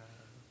 Do you have,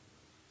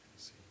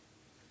 Let's see.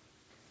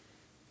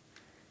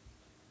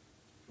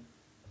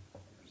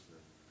 Here's the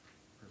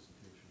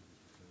presentation he's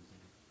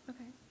proposing.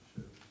 Okay.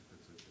 Show if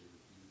it's okay with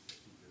you, if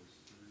he goes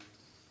through.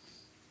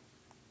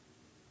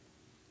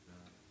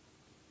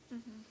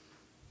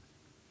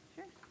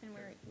 Sure. And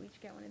we each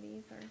get one of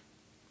these, or?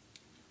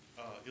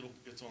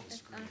 It's on the It's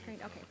screen. on screen,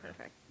 okay, Yeah.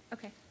 perfect.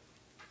 Okay.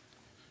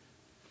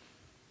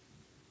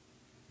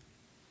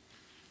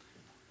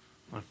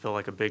 I feel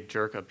like a big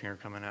jerk up here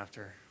coming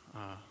after,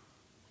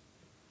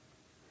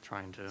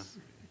 trying to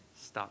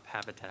stop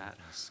habitat.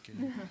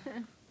 Scan.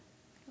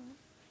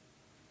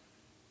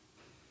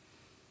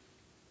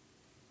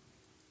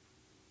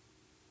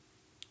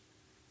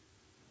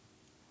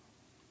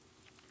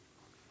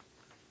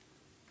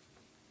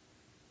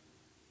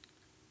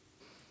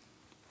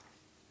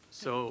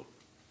 So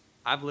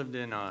I've lived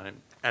in,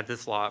 at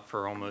this lot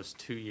for almost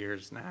 2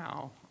 years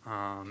now,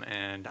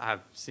 and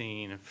I've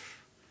seen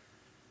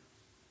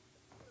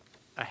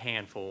a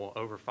handful,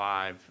 over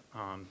 5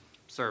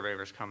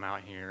 surveyors come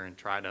out here and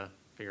try to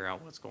figure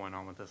out what's going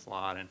on with this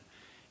lot, and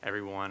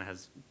everyone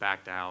has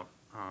backed out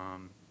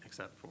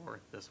except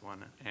for this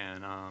one.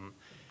 And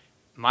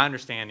my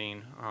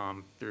understanding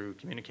through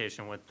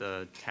communication with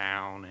the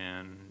town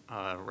and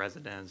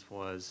residents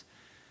was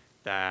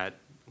that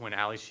when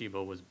Ali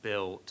Sheba was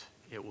built,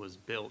 it was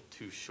built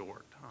too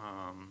short,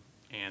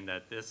 and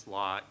that this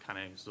lot kind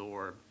of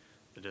absorbed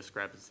the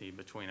discrepancy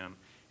between them.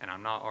 And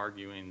I'm not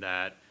arguing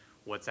that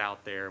what's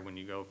out there when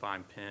you go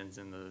find pins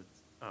in the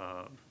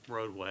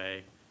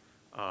roadway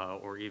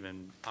or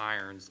even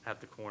irons at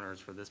the corners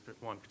for this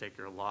one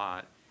particular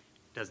lot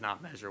does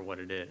not measure what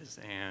it is.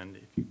 And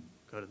if you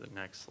go to the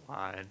next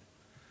slide.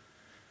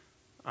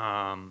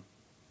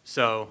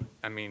 So,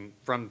 I mean,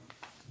 from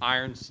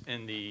irons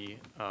in the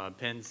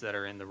pins that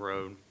are in the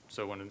road,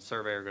 so when a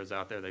surveyor goes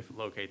out there, they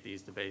locate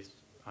these to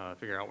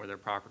figure out where their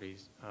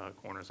property's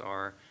corners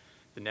are.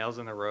 The nails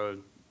in the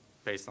road,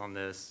 based on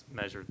this,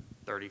 measure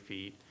 30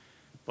 feet,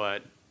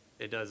 but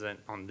it doesn't,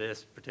 on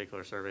this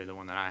particular survey, the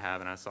one that I have,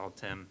 and I saw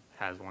Tim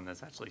has one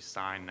that's actually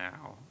signed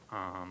now,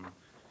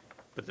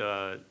 but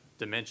the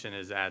dimension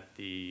is at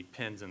the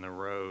pins in the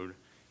road,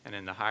 and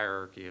in the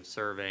hierarchy of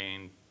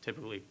surveying,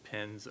 typically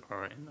pins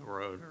are in the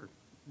road or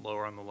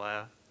lower on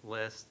the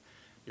list.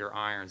 Your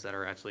irons that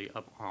are actually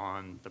up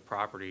on the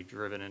property,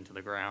 driven into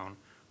the ground,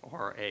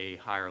 are a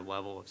higher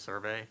level of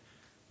survey.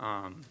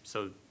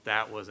 So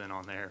that wasn't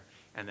on there.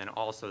 And then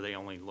also they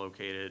only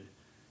located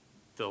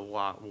the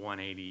lot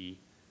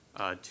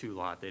 182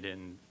 lot. They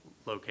didn't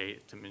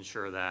locate to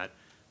ensure that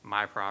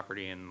my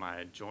property and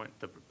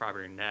the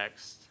property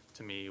next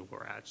to me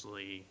were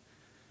actually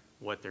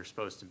what they're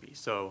supposed to be.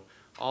 So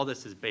all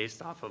this is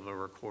based off of a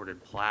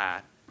recorded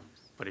plat.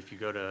 But if you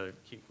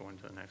keep going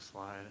to the next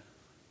slide.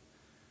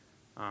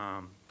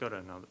 Go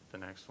to the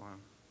next one.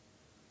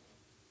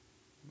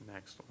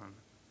 Next one.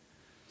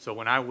 So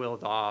when I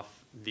wheeled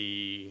off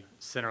the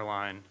center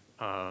line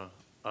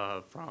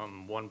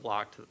from one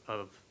block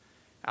of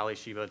Ali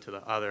Sheba to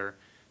the other,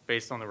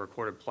 based on the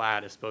recorded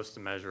plat, it's supposed to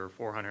measure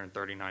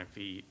 439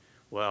 feet.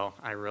 Well,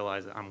 I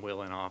realize that I'm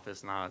wheeling off,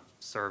 it's not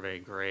survey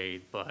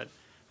grade, but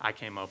I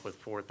came up with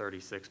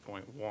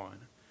 436.1.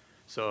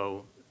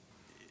 So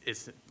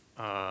it's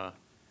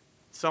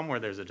somewhere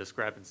there's a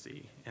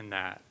discrepancy in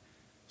that.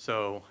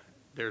 So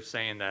they're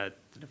saying that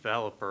the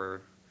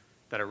developer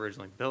that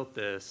originally built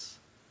this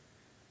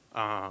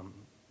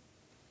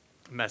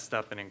messed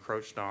up and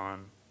encroached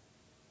on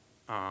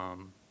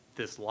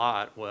this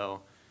lot.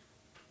 Well,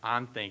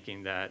 I'm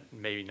thinking that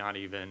maybe not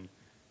even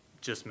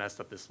just messed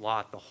up this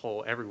lot,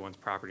 everyone's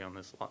property on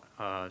this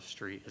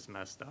street is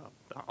messed up.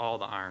 All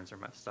the irons are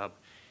messed up,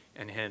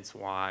 and hence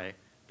why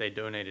they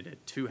donated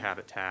it to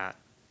Habitat,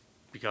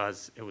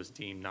 because it was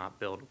deemed not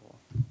buildable.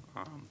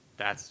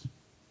 That's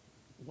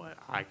what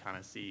I kind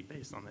of see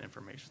based on the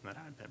information that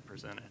I've been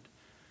presented.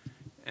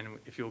 And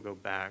if you'll go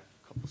back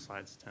a couple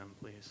slides, Tim,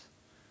 please.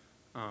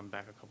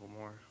 Back a couple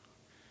more.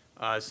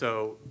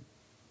 So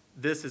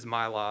this is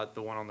my lot,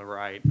 the one on the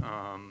right.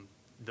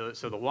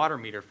 So the water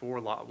meter for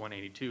lot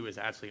 182 is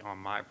actually on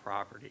my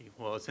property.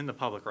 Well, it's in the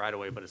public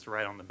right-of-way, but it's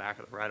right on the back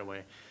of the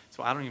right-of-way.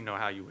 So I don't even know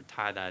how you would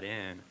tie that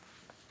in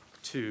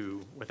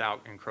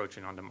without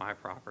encroaching onto my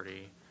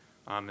property.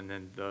 And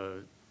then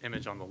the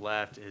image on the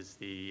left is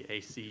the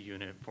AC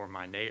unit for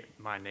my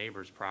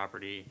neighbor's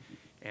property,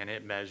 and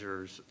it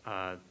measures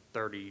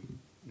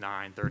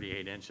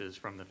 38 inches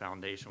from the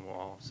foundation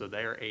wall. So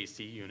their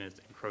AC unit's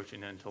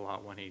encroaching into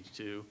lot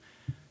 182.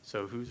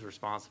 So whose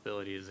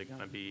responsibility is it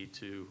gonna be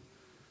to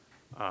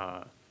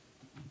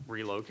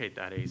relocate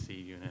that AC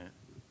unit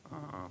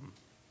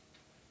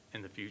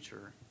in the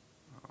future?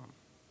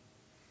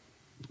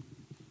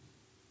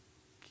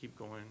 Keep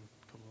going,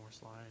 a couple more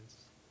slides.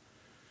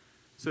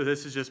 So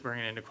this is just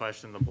bringing into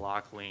question the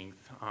block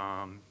length.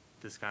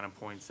 This kind of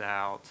points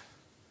out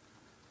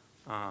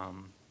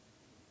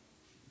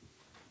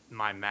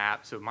my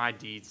map. So my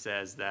deed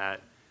says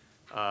that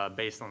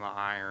based on the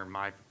iron,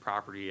 my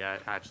property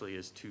actually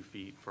is 2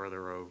 feet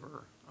further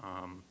over.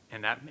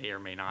 And that may or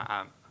may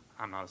not,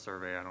 I'm not a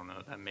surveyor, I don't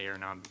know, that may or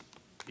not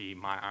be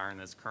my iron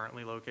that's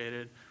currently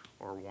located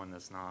or one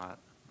that's not.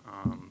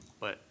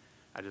 But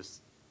I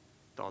just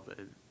thought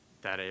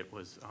that it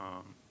was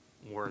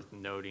worth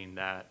noting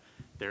that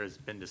there's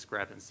been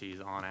discrepancies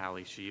on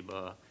Ali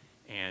Sheba,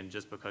 and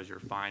just because you're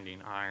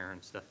finding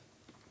irons, that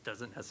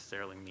doesn't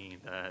necessarily mean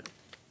that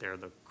they're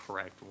the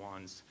correct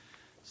ones.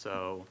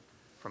 So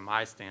from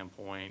my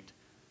standpoint,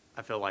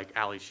 I feel like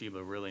Ali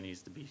Sheba really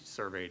needs to be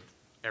surveyed,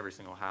 every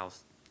single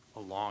house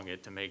along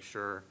it, to make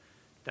sure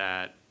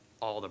that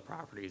all the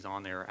properties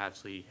on there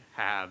actually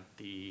have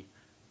the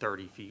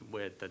 30 feet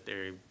width that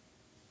they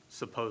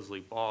supposedly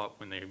bought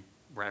when they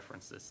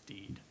referenced this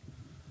deed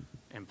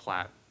in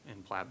plat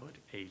book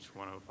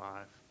H-105.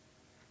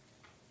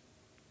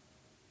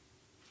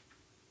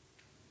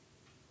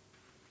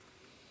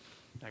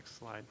 Next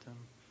slide, Tim.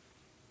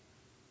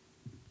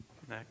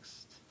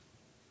 Next.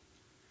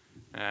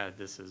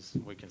 This is,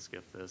 we can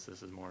skip this.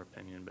 This is more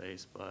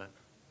opinion-based, but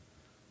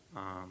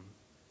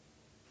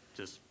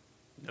just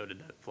noted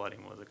that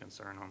flooding was a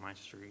concern on my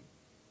street.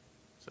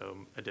 So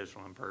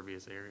additional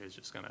impervious area is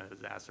just going to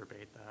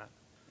exacerbate that.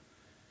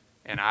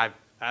 And I've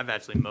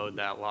actually mowed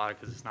that lot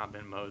because it's not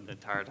been mowed the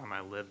entire time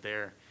I lived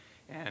there.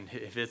 And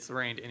if it's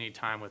rained any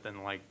time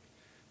within like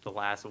the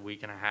last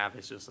week and a half,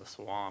 it's just a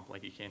swamp.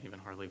 Like you can't even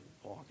hardly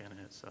walk in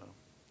it. So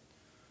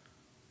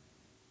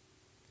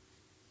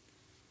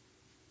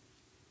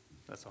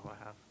that's all I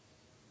have.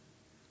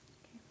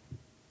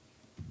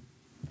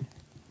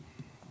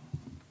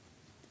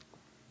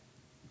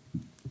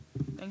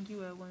 Thank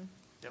you, Edwin.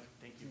 Yep,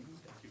 thank you. Thank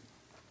you.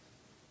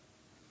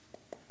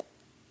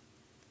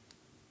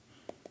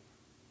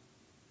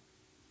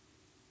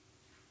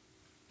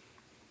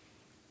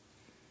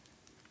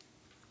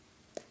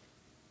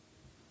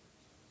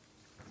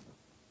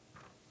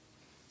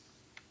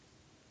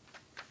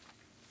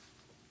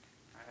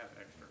 I have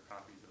extra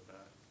copies of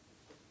that.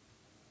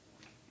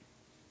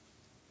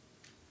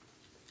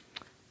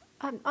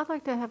 I'd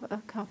like to have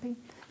a copy.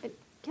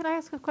 Can I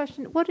ask a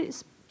question? What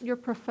is your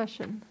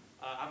profession?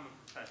 I'm a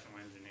professional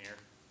engineer.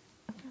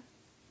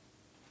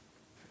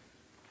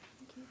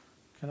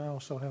 Can I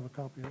also have a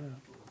copy of that?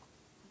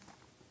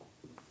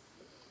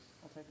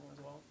 I'll take one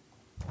as well.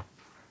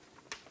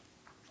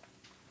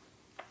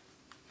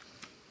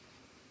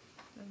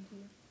 Thank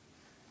you.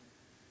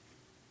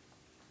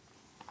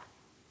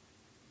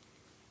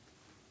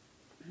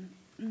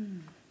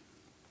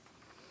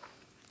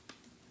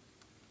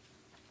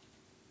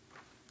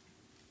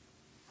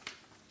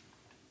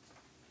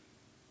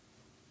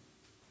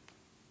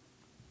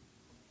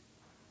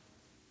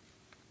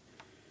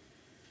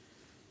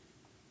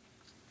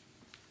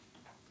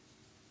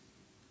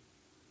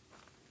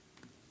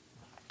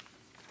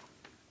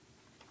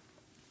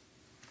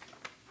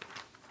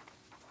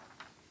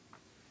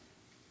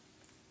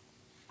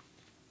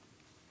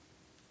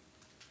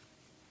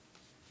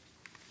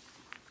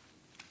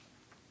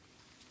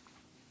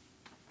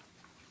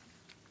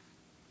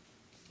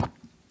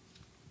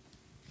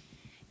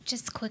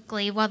 Just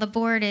quickly, while the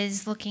board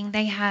is looking,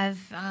 they have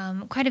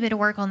quite a bit of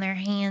work on their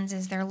hands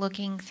as they're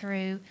looking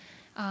through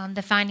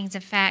the findings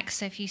of facts.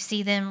 So if you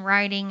see them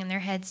writing and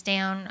their heads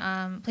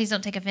down, please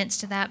don't take offense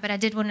to that. But I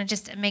did want to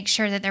just make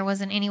sure that there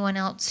wasn't anyone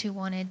else who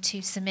wanted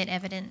to submit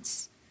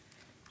evidence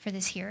for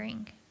this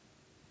hearing.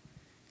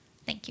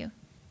 Thank you.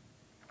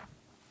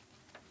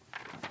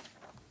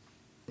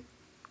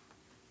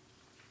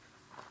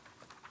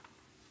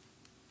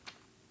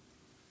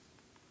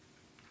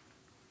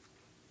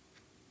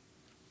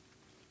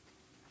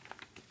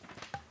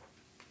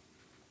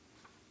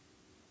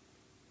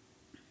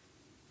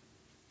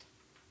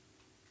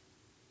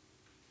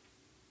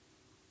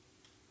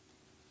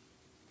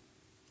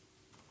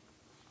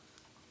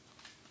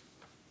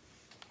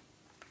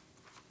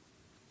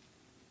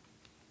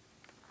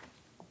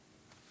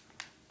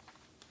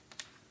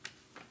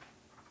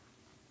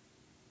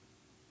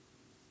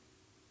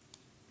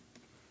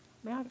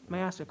 May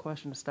I ask a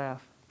question to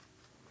staff?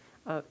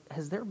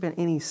 Has there been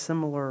any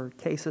similar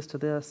cases to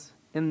this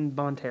in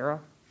Bonterra?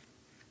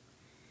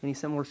 Any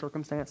similar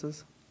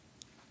circumstances?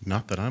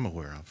 Not that I'm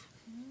aware of.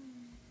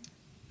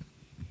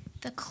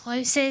 The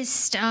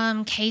closest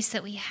case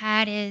that we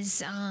had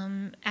is,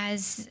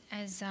 as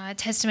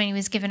testimony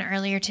was given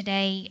earlier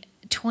today,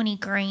 20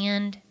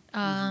 grand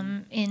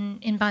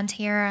in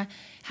Bonterra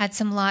had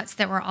some lots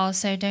that were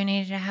also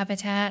donated to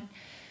Habitat.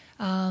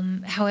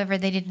 However,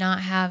 they did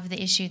not have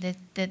the issue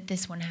that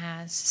this one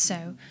has.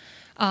 So,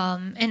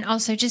 and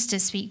also just to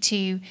speak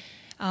to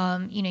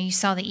You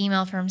saw the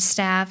email from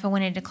staff. I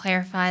wanted to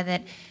clarify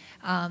that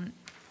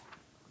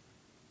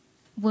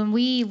when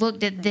we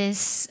looked at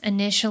this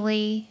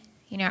initially,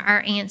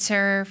 our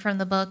answer from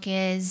the book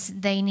is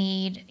they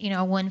need,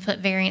 a 1 foot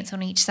variance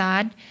on each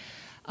side.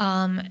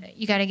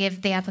 You got to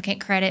give the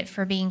applicant credit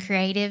for being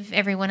creative.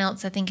 Everyone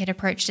else, I think, had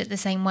approached it the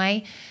same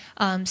way.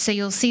 So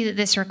you'll see that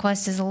this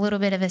request is a little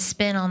bit of a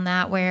spin on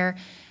that where,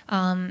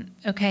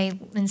 okay,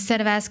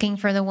 instead of asking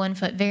for the 1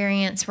 foot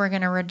variance, we're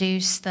going to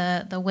reduce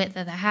the width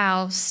of the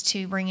house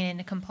to bring it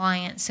into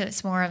compliance. So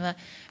it's more of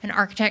an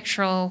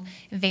architectural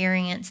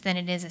variance than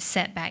it is a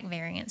setback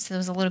variance. So there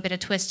was a little bit of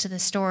twist to the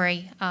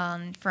story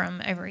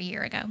from over a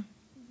year ago.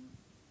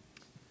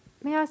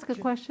 May I ask a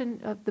question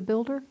of the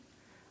builder?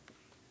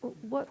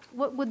 What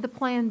would the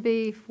plan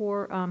be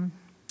for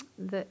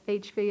the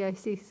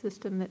HVAC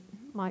system that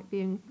might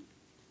be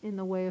in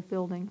the way of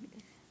building?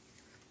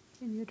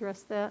 Can you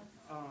address that?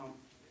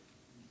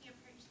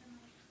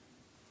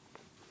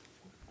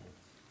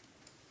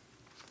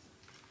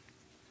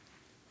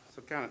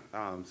 So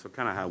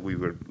kind of how we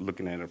were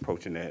looking at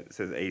approaching that, it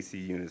says AC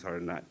units are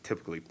not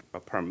typically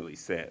permanently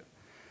set.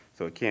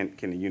 So can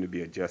the unit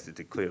be adjusted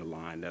to clear the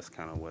line? That's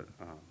kind of what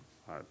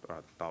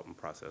our thought and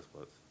process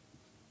was.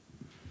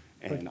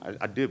 And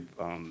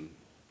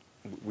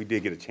we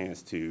did get a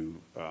chance to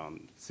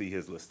see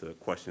his list of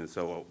questions,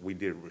 so we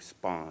did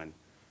respond.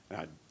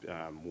 And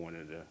I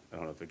wanted to, I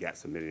don't know if it got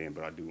submitted in,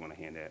 but I do want to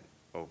hand that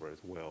over as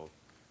well.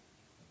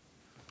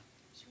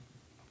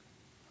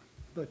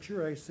 But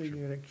your AC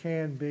unit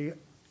can be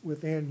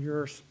within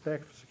your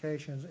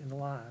specifications in the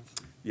lines.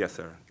 Yes,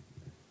 sir.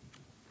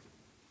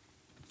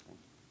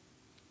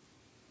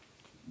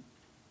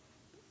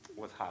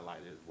 What's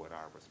highlighted is what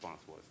our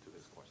response was to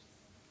this question.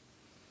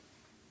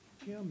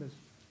 Jim,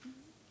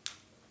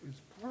 is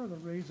part of the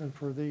reason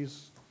for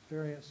these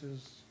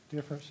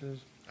differences,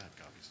 I have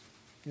copies.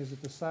 is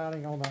that the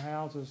siding on the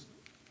houses,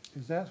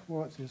 is that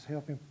what is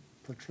helping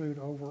protrude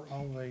over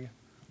on the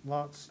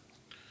lots?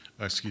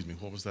 Excuse me,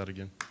 what was that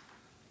again?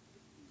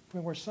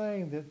 When we're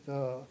saying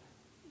that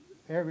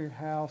every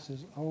house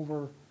is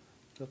over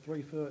the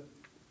 3 foot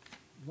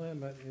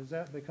limit, is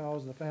that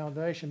because the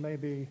foundation may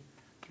be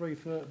 3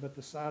 foot, but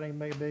the siding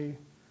may be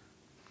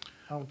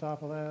on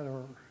top of that,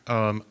 or?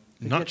 I'm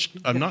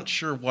not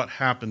sure what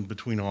happened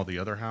between all the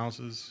other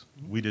houses.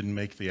 We didn't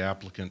make the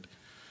applicant,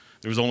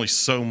 there was only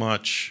so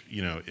much,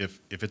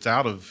 if it's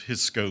out of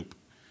his scope,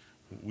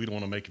 we don't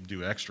want to make him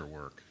do extra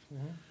work.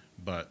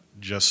 But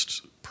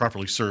just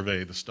properly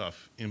survey the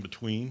stuff in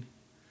between.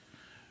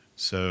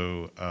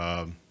 So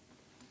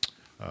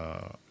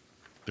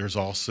there's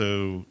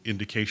also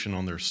indication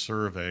on their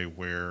survey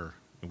where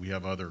we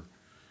have other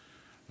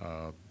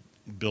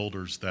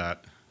builders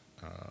that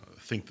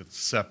think that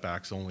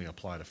setbacks only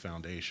apply to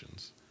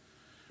foundations.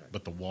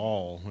 But the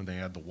wall, when they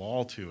add the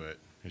wall to it,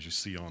 as you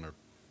see on our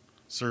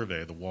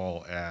survey, the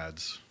wall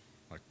adds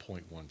like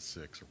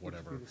 0.16 or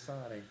whatever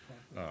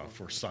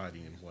for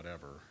siding and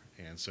whatever.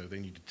 And so they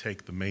need to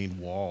take the main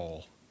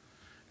wall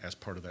as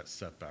part of that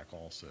setback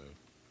also.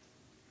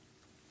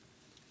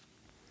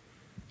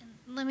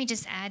 Let me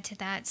just add to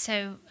that.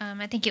 So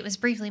I think it was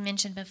briefly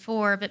mentioned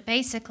before, but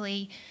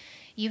basically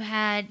you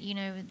had,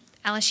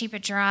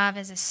 Alashipa Drive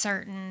as a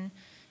certain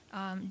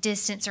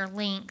distance or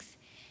length.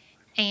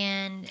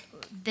 And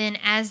then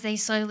as they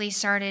slowly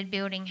started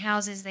building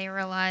houses, they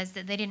realized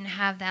that they didn't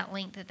have that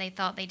length that they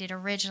thought they did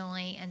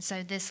originally. And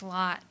so this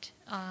lot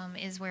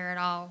is where it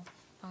all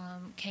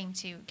came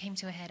to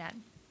a head at.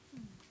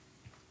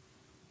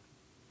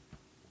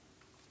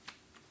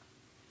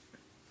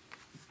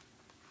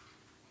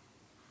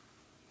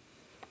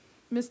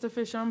 Mr.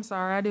 Fisher, I'm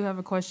sorry, I do have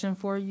a question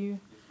for you.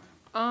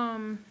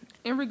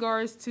 In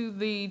regards to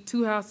the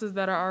two houses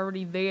that are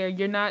already there,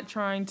 you're not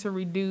trying to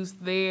reduce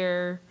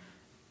their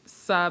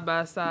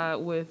side-by-side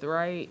width,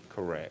 right?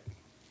 Correct.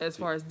 As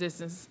far as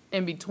distance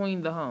in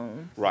between the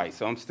homes? Right,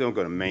 so I'm still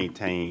going to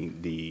maintain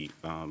the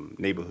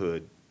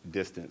neighborhood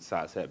distance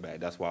side setback.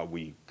 That's why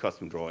we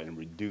custom draw it and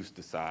reduce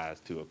the size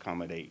to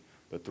accommodate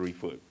the 3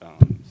 foot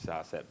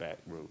side setback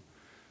rule.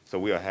 So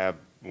we'll have,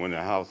 when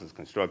the house is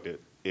constructed,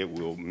 it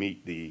will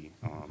meet the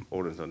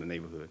ordinance of the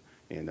neighborhood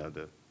and of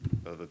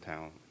the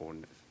town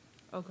ordinance.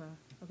 Okay,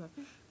 okay.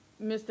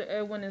 Mr.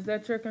 Edwin, is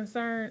that your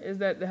concern? Is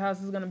that the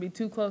house is gonna be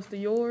too close to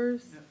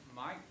yours?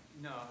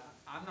 No,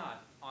 I'm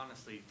not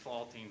honestly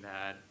faulting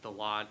that the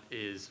lot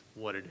is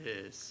what it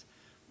is.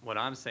 What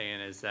I'm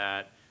saying is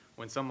that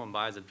when someone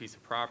buys a piece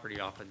of property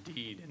off a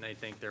deed and they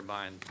think they're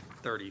buying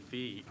 30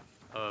 feet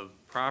of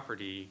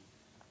property,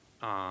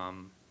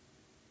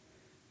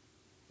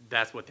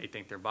 that's what they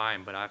think they're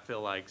buying. But I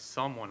feel like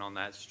someone on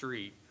that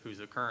street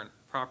who's a current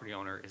property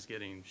owner is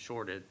getting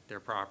shorted their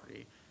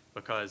property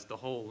because the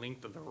whole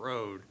length of the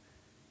road,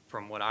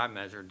 from what I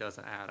measured,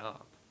 doesn't add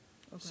up.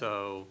 Okay.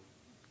 So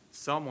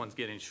someone's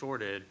getting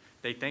shorted.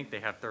 They think they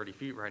have 30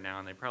 feet right now,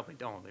 and they probably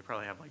don't. They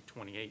probably have like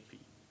 28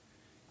 feet.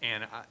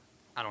 And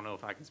I don't know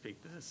if I can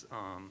speak to this,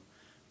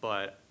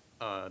 but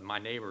my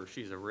neighbor,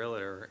 she's a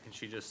realtor, and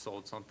she just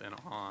sold something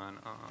on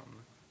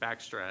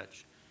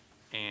Backstretch,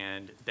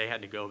 and they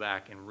had to go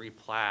back and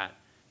replat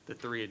the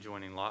 3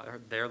 adjoining lot, or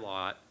their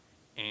lot,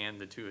 and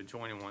the 2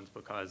 adjoining ones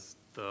because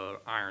the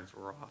irons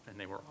were off and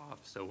they were off.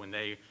 So when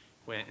they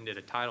went and did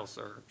a title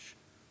search,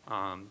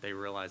 they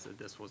realized that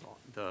this was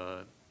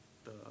the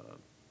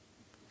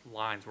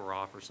lines were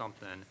off or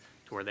something,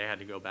 to where they had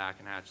to go back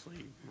and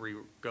actually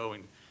go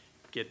and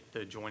get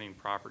the adjoining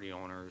property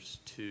owners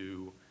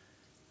to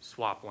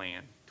swap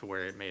land to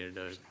where it made it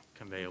a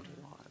conveyable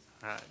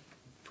lot.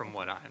 From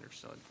what I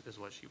understood, is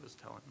what she was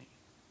telling me.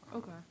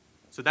 Okay.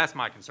 So that's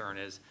my concern,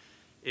 is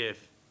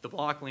if the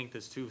block length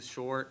is too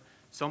short,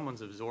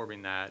 someone's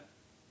absorbing that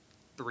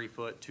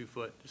 3-foot,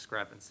 2-foot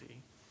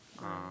discrepancy.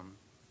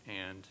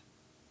 And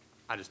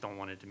I just don't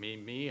want it to be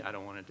me. I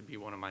don't want it to be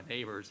one of my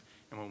neighbors.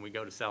 And when we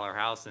go to sell our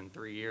house in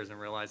 3 years and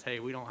realize, hey,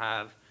 we don't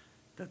have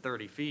the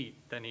 30 feet,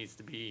 that needs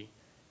to be,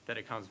 that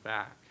it comes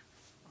back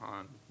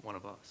on one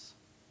of us.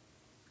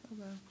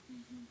 Okay.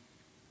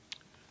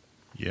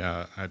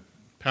 Yeah, I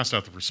passed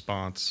out the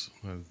response.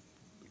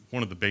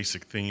 One of the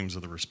basic themes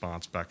of the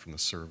response back from the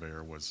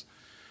surveyor was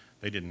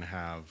they didn't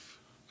have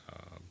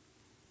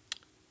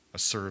a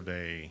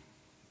survey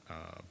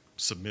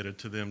submitted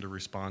to them to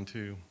respond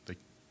to.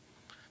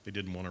 They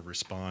didn't want to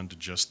respond to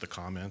just the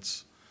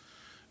comments.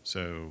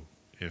 So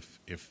if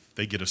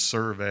they get a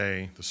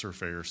survey, the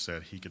surveyor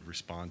said he could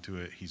respond to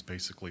it. He's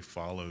basically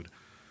followed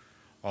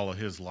all of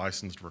his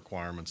licensed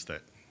requirements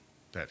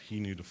that he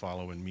knew to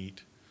follow and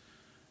meet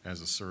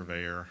as a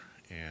surveyor,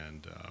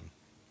 and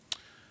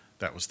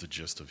that was the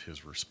gist of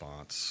his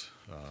response.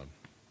 Can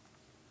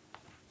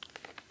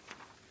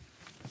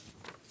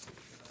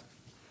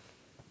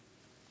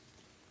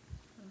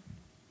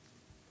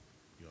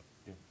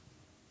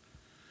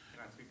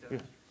I speak to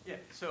that? Yeah,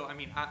 so I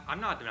mean,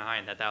 I'm not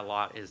denying that that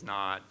lot is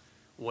not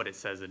what it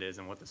says it is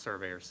and what the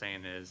surveyor's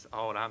saying is.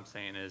 All what I'm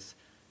saying is,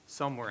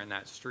 somewhere in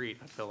that street,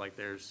 I feel like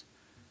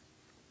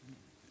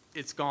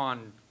it's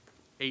gone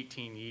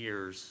 18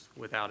 years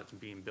without it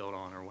being built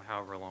on, or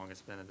however long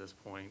it's been at this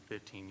point,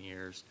 15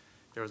 years.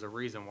 There was a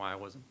reason why it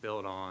wasn't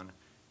built on.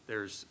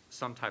 There's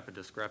some type of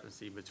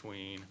discrepancy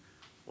between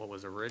what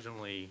was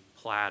originally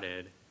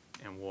platted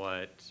and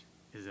what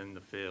is in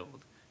the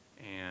field.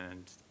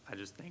 And I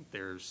just think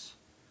there's,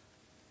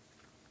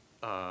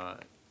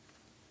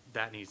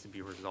 that needs to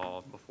be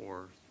resolved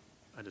before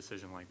a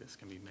decision like this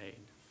can be made.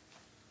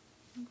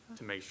 Okay.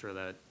 To make sure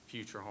that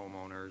future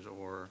homeowners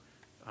or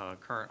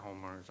current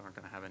homeowners aren't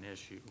going to have an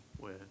issue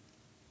with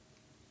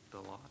the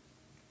lot.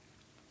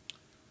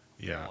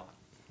 Yeah.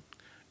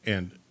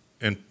 And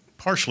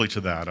partially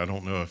to that, I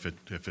don't know if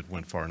it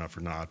went far enough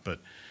or not, but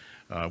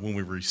when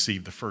we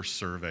received the first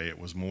survey, it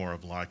was more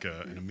of like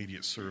an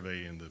immediate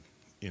survey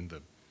in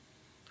the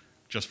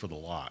just for the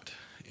lot.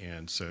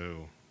 And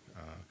so,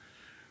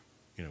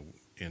 you know,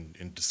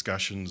 in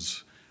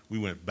discussions, we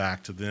went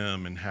back to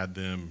them and had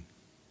them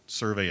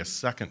survey a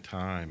second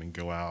time and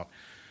go out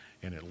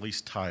and at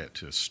least tie it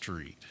to a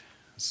street.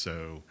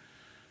 So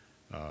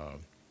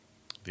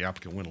the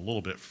applicant went a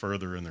little bit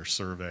further in their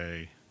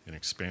survey and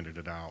expanded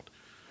it out,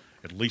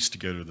 at least to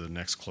go to the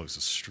next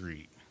closest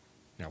street.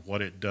 Now,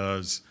 what it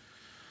does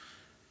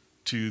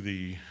to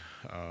the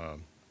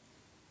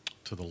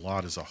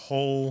lot as a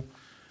whole,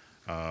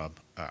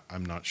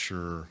 I'm not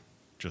sure,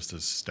 just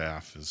as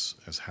staff,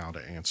 as how to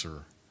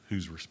answer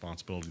whose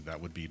responsibility that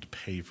would be to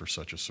pay for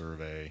such a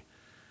survey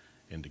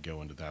and to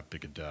go into that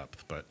big a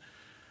depth. But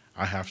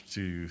I have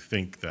to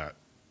think that,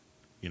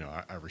 you know,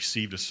 I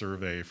received a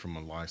survey from a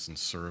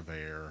licensed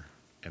surveyor,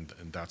 and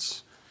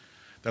that's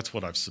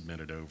what I've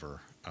submitted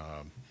over.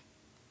 And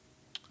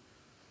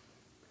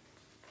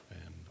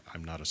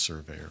I'm not a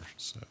surveyor,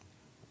 so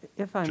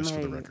If I just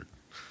for the may, record.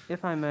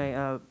 if I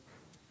may,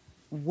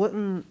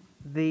 wouldn't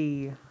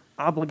the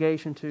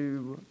obligation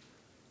to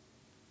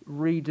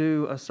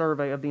redo a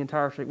survey of the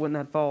entire street, wouldn't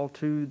that fall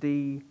to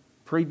the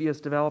previous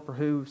developer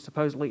who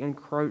supposedly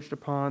encroached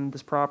upon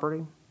this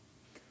property?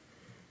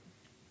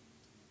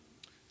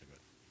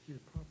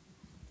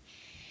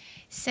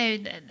 So,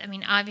 I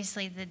mean,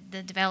 obviously,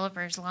 the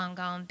developer's long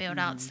gone, built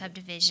out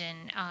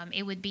subdivision.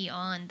 It would be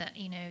on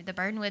the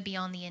burden would be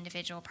on the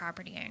individual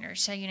property owner.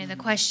 So, the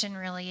question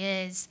really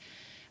is,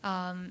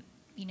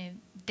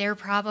 there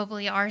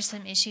probably are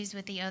some issues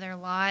with the other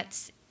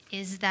lots.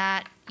 Is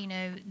that,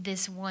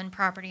 this one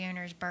property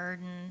owner's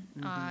burden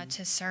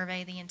to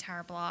survey the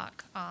entire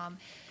block?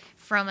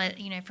 From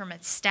a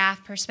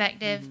staff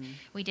perspective,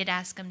 we did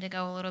ask them to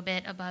go a little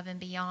bit above and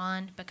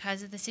beyond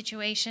because of the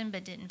situation,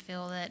 but didn't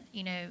feel that,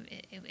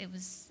 it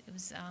was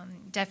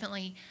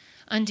definitely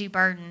undue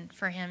burden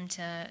for him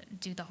to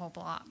do the whole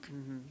block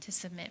to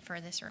submit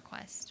for this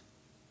request.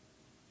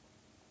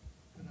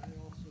 Can I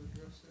also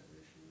address that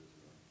issue as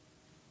well?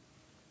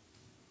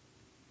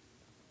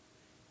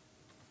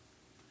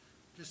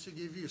 Just to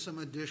give you some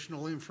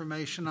additional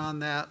information on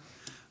that,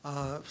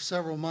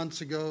 several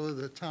months ago,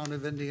 the town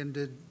of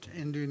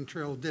Indian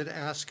Trail did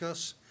ask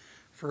us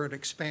for an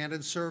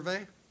expanded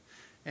survey,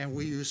 and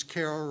we used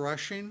Carol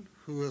Rushing,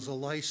 who is a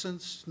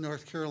licensed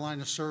North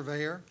Carolina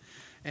surveyor,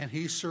 and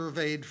he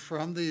surveyed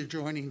from the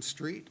adjoining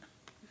street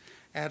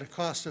at a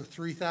cost of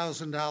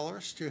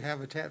 $3,000 to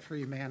Habitat for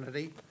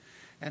Humanity,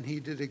 and he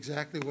did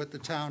exactly what the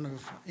town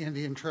of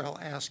Indian Trail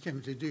asked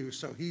him to do.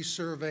 So he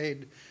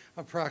surveyed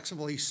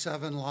approximately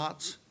 7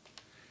 lots,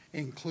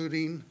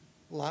 including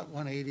Lot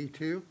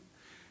 182,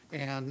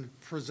 and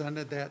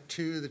presented that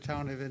to the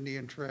town of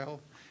Indian Trail.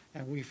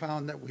 And we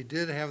found that we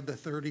did have the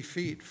 30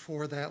 feet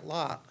for that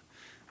lot,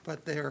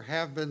 but there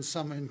have been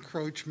some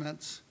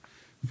encroachments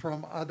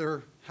from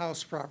other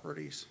house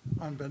properties,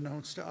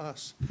 unbeknownst to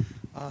us.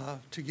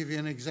 To give you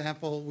an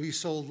example, we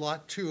sold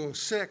Lot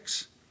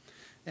 206,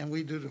 and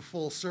we did a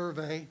full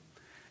survey.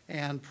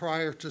 And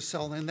prior to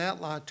selling that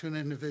lot to an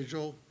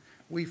individual,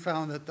 we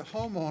found that the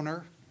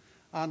homeowner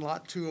on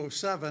Lot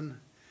 207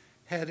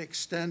 had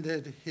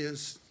extended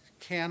his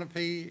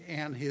canopy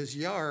and his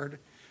yard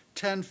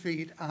 10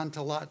 feet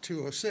onto Lot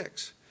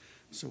 206.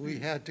 So we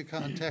had to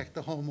contact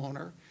the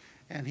homeowner,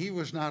 and he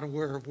was not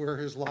aware of where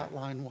his lot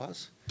line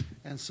was.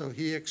 And so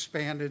he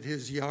expanded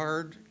his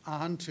yard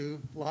onto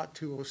Lot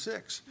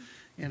 206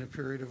 in a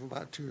period of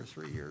about 2 or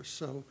 3 years.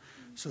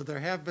 So there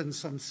have been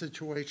some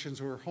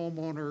situations where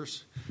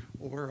homeowners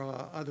or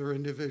other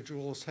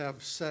individuals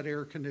have set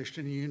air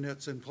conditioning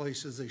units in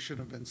places they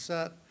shouldn't have been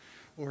set,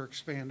 or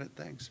expanded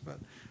things. But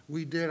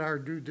we did our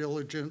due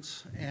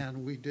diligence,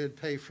 and we did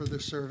pay for the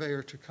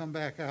surveyor to come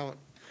back out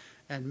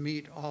and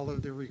meet all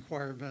of the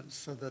requirements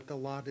so that the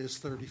lot is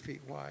 30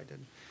 feet wide.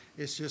 And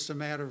it's just a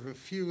matter of a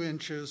few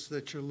inches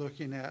that you're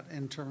looking at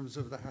in terms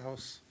of the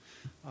house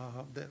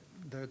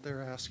that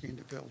they're asking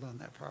to build on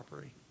that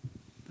property.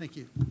 Thank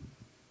you.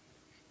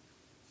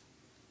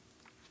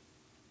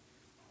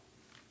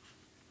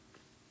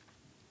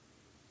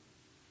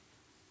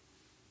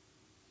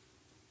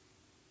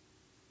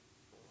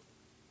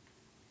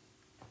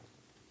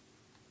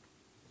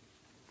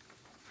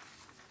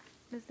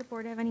 Does the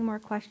board have any more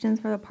questions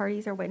for the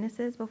parties or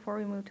witnesses before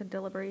we move to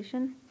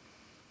deliberation?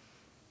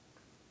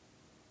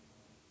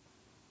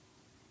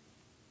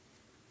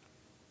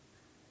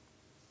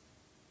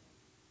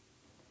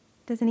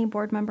 Does any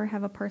board member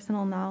have a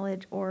personal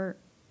knowledge or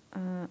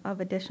of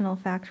additional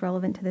facts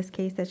relevant to this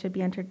case that should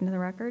be entered into the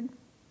record?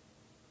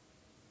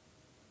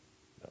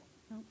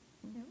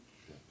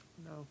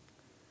 No.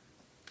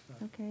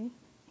 Okay.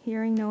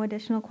 Hearing no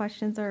additional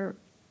questions or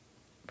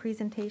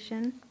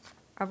presentation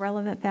of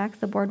relevant facts,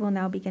 the board will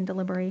now begin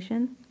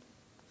deliberation.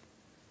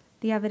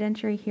 The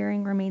evidentiary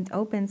hearing remains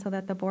open so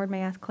that the board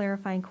may ask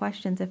clarifying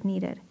questions if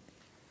needed.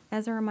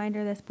 As a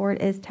reminder, this board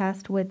is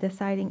tasked with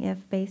deciding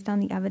if, based on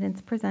the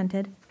evidence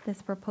presented,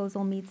 this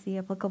proposal meets the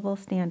applicable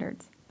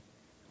standards.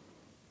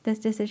 This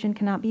decision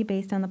cannot be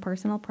based on the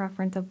personal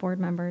preference of board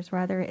members,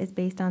 rather it is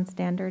based on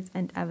standards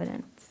and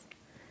evidence.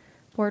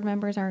 Board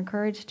members are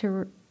encouraged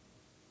to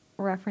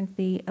reference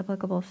the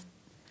applicable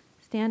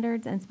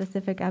standards and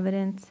specific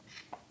evidence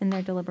in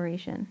their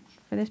deliberation.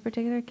 For this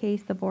particular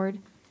case, the board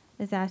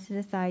is asked to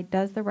decide,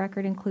 does the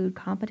record include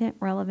competent,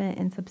 relevant,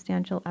 and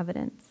substantial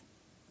evidence?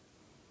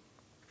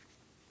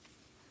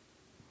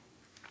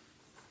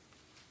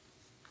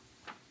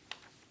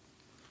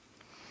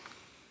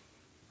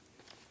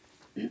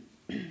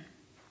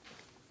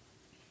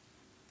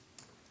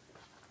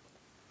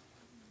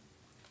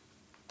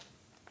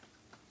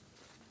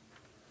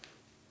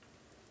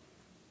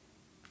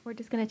 We're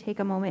just going to take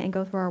a moment and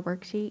go through our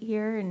worksheet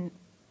here, and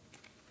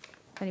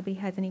if anybody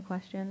has any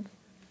questions.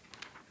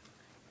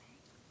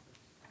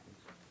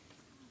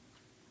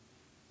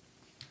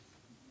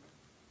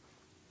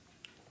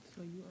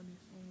 So you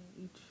understand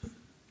each.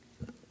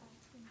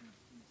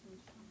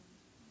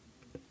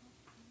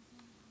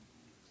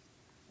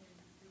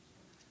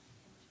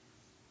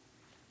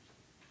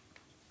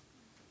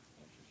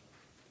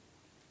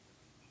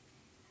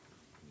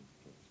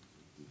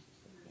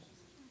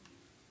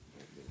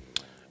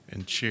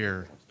 And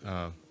Chair,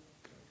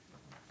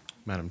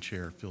 Madam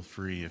Chair, feel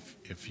free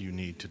if you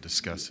need to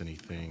discuss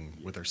anything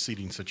with our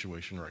seating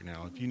situation right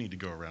now. If you need to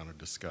go around and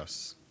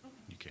discuss,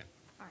 you can.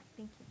 All right,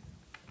 thank you.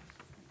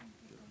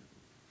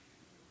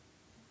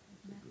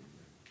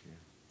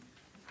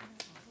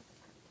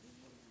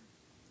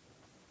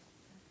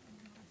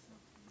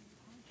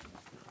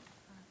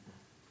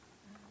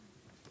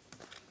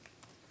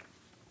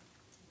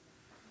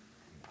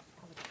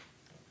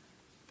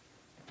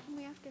 Can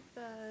we ask if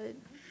the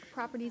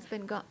property's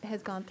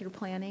has gone through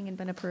planning and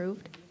been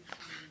approved?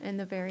 And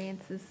the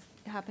variance is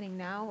happening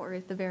now, or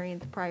is the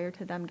variance prior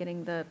to them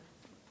getting the,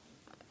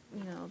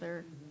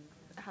 their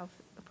house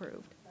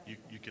approved?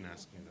 You can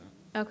ask me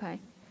that. Okay,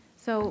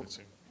 so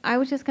I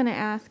was just gonna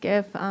ask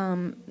if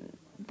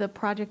the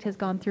project has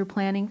gone through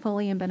planning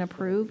fully and been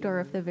approved,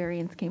 or if the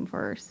variance came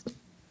first?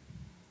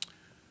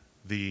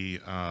 The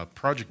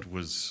project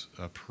was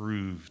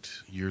approved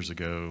years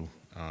ago,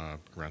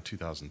 around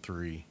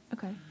 2003.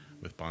 Okay.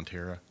 With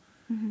Bonterra.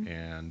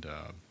 And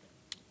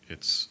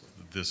it's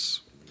this,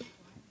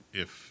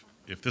 if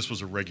this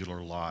was a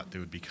regular lot, they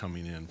would be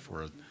coming in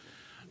for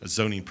a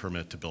zoning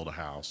permit to build a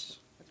house.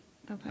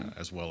 Okay.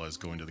 As well as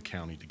going to the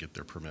county to get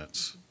their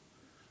permits.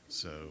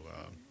 So,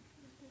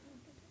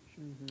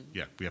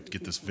 yeah, we have to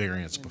get this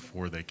variance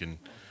before they can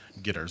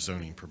get our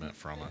zoning permit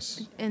from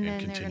us. And then they're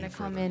continue gonna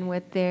come further. in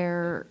with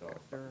their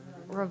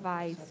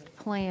revised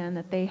plan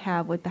that they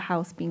have with the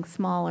house being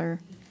smaller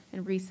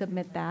and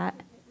resubmit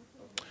that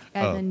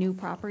as a new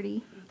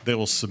property? They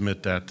will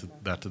submit that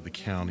to the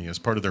county as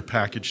part of their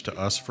package to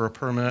us for a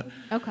permit.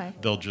 Okay,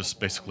 They'll just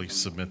basically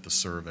submit the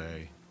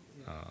survey.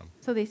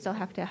 so they still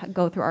have to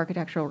go through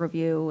architectural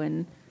review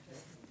and,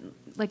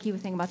 like he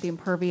was saying about the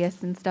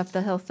impervious and stuff,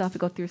 he'll still have to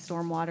go through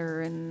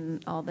stormwater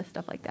and all this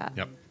stuff like that?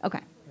 Yep. Okay.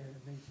 And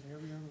it meets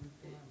every other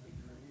requirement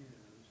there is.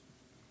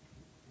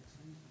 It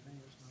seems to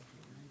me it's not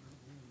the neighborhood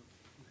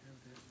who have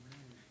that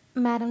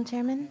many. Madam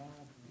Chairman,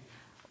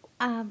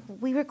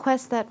 we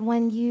request that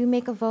when you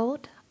make a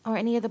vote, or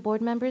any of the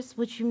board members,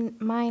 would you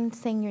mind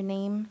saying your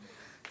name?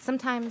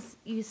 Sometimes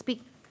you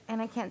speak,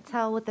 and I can't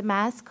tell with the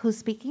mask who's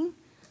speaking.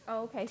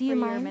 Oh, okay. Do you for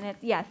your mind? minute-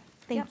 Yes.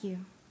 Thank Yep.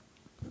 you.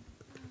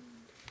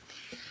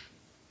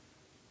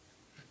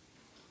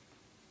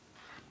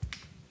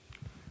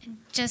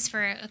 Just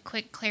for a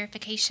quick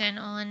clarification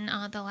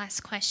on the last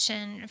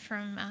question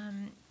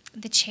from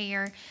the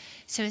chair.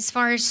 So as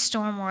far as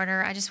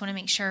stormwater, I just want to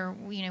make sure,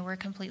 we're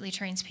completely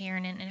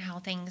transparent in how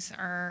things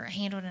are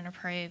handled and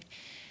approved.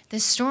 The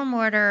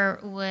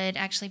stormwater would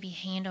actually be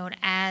handled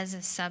as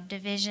a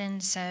subdivision,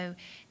 so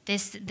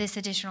this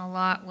additional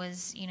lot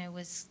was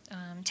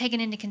taken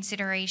into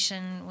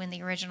consideration when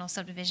the original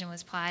subdivision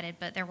was platted,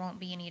 but there won't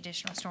be any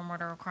additional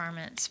stormwater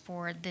requirements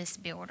for this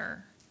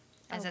builder,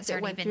 as it's It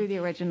already went been. through the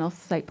original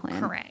site plan?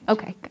 Correct.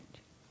 Okay, good.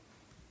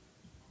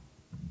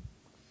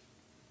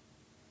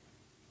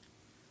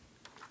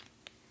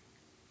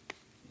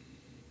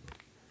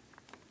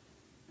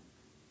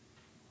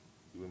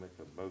 Do we make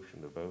a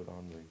motion to vote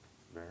on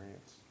the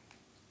variance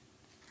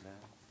now?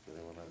 Does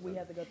anyone have We that?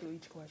 have to go through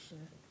each question.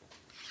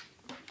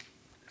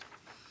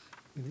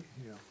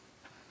 Yeah.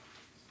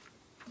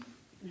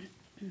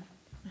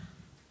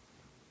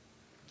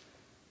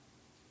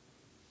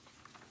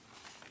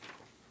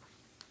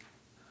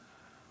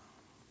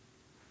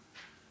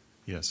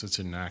 Yes, it's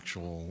an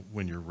actual,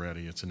 when you're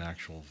ready, it's an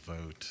actual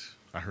vote.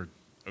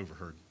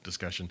 Overheard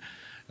discussion.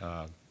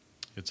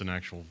 It's an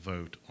actual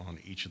vote on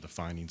each of the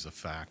findings of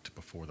fact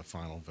before the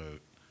final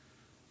vote.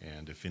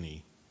 And if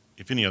any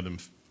of them,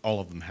 all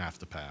of them have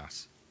to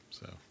pass,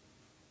 so.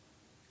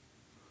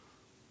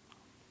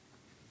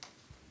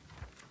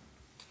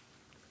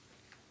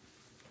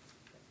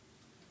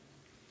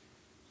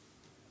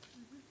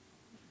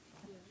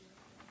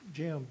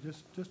 Jim,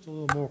 just a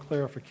little more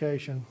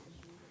clarification.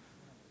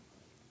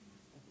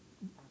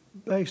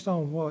 Based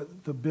on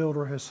what the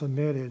builder has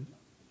submitted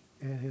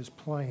in his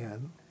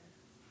plan,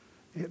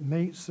 it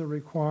meets the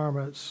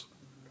requirements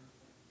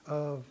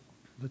of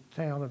the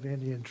town of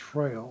Indian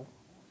Trail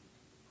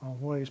on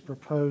what he's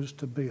proposed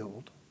to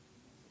build.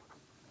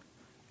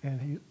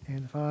 And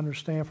if I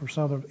understand from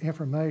some of the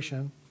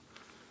information,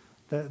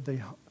 that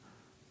the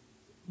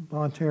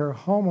Bonterra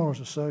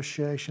Homeowners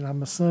Association,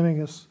 I'm assuming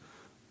it's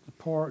the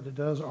part that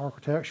does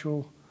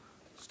architectural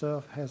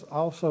stuff, has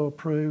also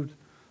approved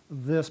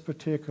this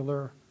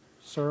particular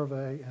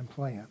survey and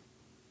plan.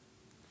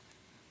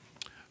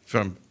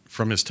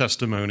 From his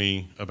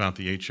testimony about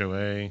the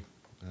HOA,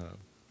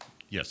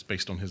 yes,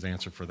 based on his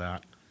answer for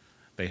that,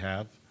 they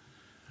have.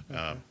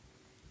 And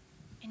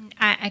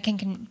I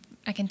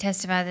can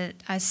testify that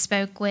I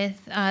spoke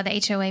with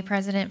the HOA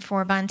president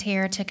for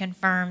Bonterra to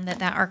confirm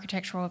that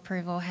architectural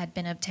approval had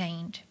been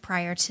obtained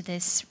prior to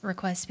this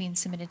request being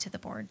submitted to the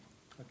board.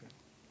 Okay.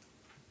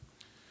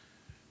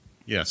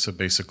 Yeah, so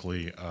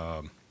basically,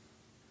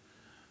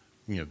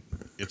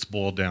 it's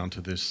boiled down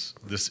to this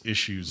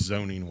issue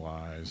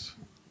zoning-wise,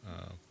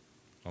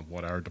 on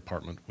what our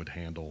department would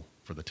handle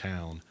for the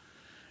town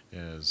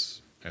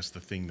as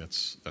the thing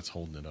that's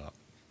holding it up.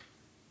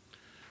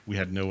 We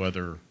had no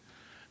other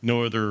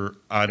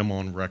item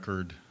on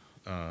record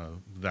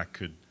that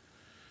could,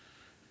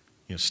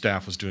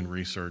 staff was doing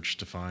research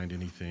to find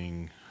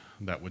anything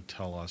that would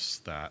tell us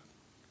that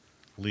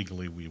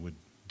legally we would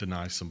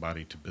deny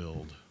somebody to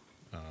build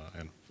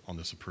and on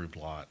this approved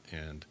lot.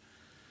 And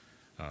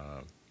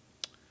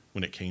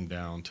when it came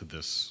down to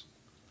this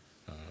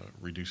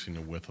reducing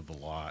the width of the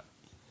lot,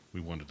 we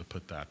wanted to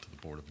put that to the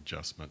Board of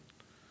Adjustment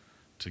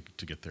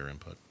to get their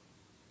input.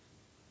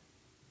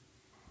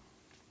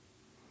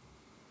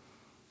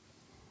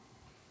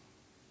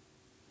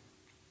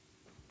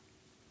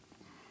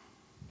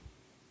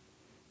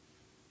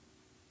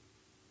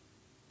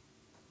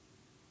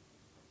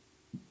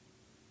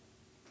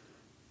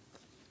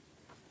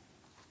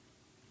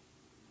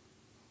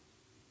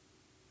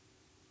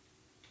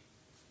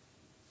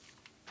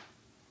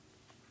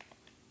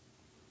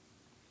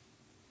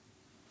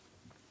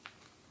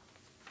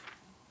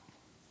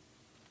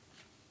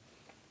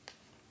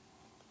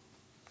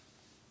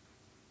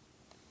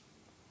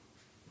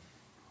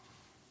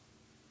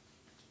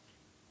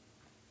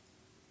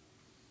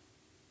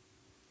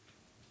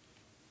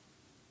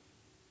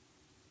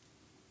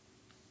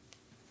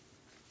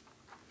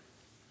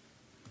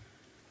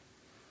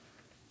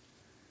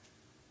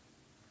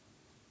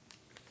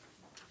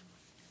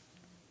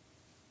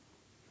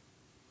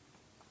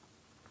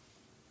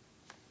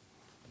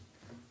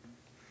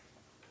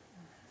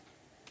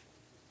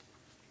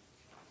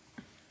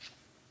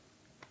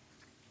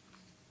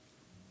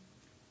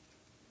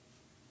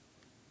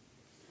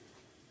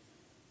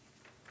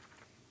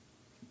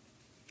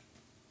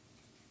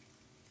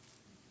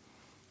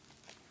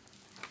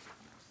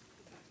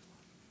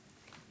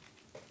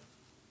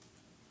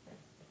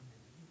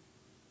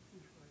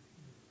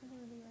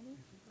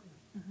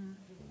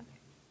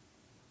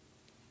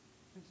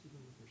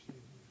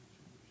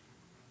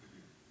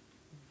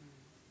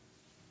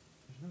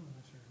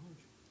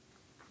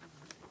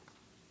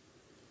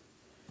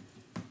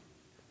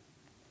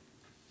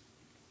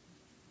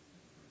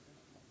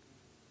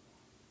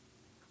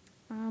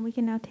 We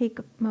can now take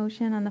a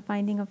motion on the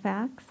finding of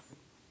facts.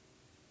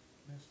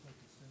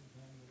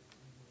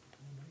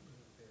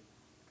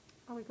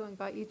 Are we going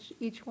by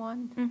each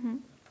one?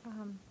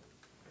 Mm-hmm.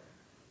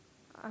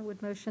 I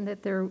would motion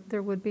that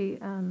there would be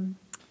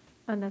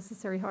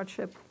unnecessary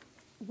hardship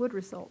would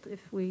result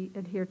if we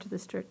adhere to the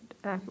strict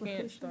You application.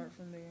 can't start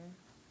from there.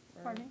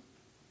 right? Pardon me?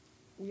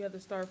 We have to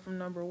start from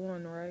number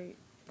one, right?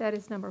 That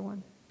is number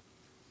one.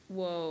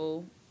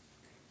 Well,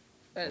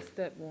 at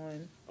step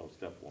one, Oh,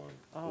 step one.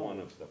 Oh. One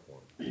of step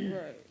one.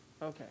 right.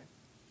 Okay.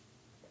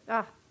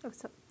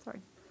 Sorry.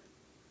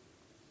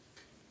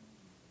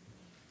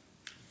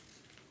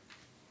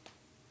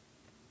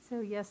 So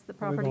yes, the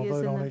Are we property gonna is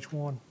vote in on the each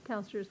one?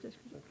 town's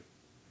jurisdiction.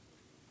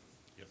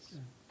 Yes.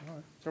 All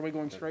right. So are we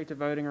going straight to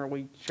voting, or are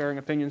we sharing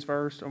opinions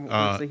first on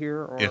what we see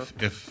here, or?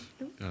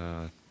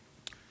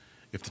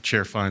 If the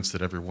chair finds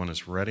that everyone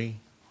is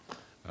ready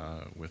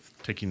with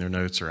taking their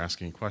notes or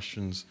asking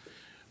questions,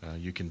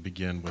 you can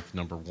begin with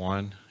number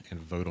one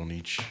and vote on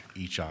each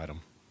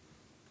item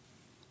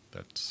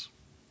that's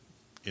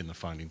in the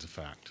findings of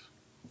fact.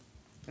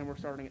 And we're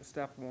starting at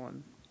step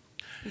one.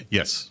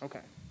 Yes. Okay.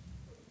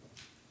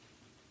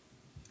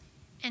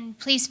 And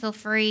please feel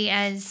free,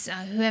 as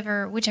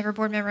whichever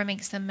board member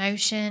makes the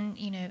motion,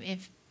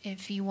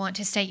 if you want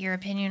to state your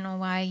opinion on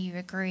why you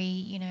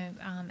agree,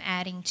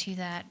 adding to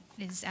that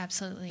is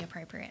absolutely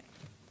appropriate.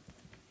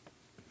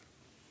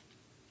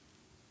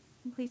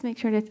 Please make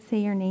sure to say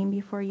your name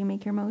before you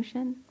make your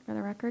motion for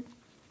the record.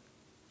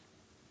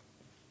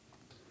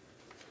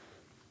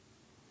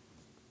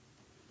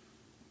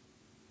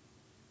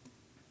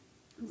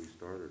 Do we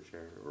start or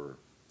chair, or?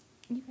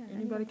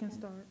 Anybody can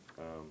start.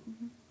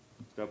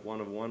 Step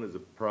one of one is a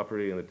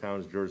property in the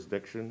town's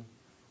jurisdiction.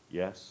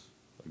 Yes,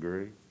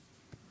 agree.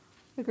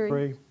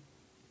 Agree.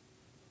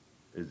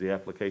 Is the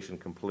application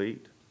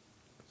complete?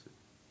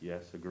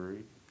 Yes,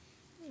 agree.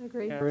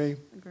 Agree. Yes. Agree.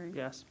 Agree.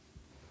 Yes.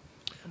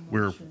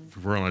 We're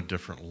on a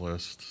different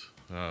list.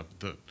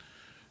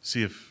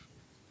 See if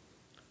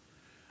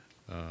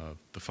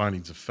the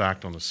findings of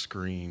fact on the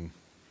screen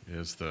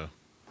is the,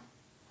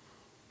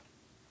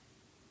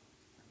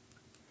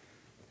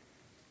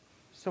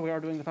 So we are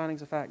doing the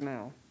findings of fact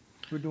now.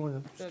 We're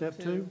doing step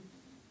two?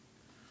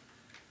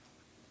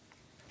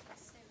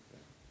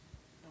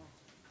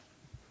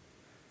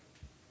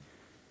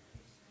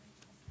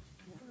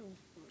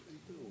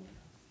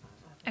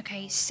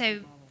 Okay,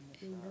 so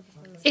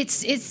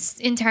it's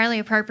entirely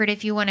appropriate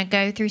if you want to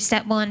go through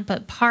step one,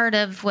 but part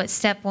of what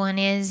step one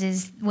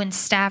is when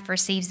staff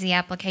receives the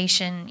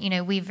application,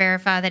 we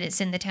verify that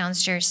it's in the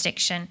town's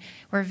jurisdiction.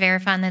 We're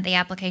verifying that the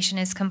application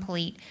is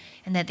complete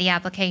and that the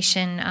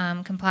application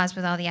complies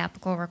with all the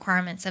applicable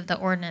requirements of the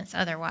ordinance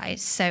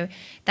otherwise. So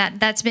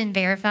that's been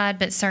verified,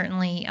 but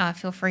certainly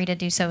feel free to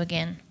do so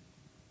again.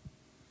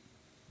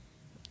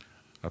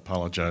 I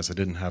apologize, I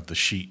didn't have the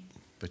sheet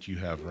that you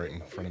have right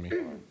in front of me.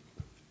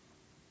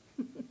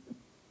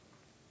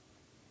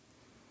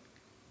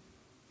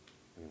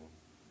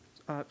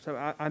 So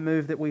I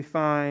move that we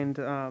find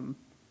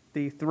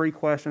the three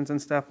questions in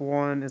step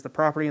one: is the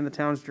property in the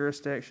town's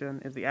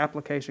jurisdiction? Is the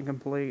application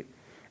complete?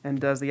 And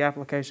does the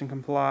application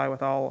comply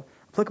with all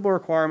applicable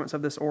requirements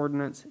of this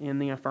ordinance in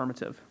the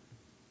affirmative?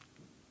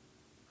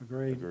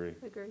 Agreed. Agree.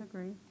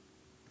 Agree.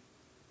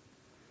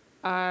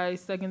 I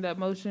second that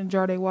motion.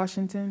 Jarde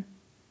Washington.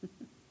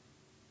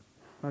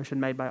 Motion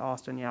made by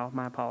Austin Yao.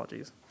 My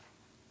apologies.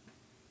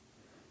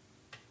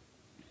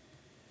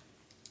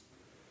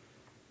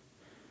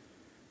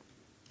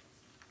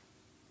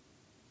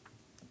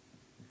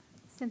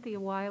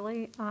 Cynthia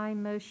Wiley, I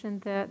motion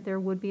that there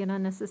would be an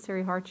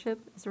unnecessary hardship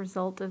as a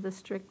result of the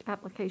strict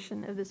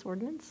application of this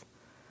ordinance.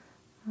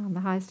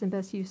 The highest and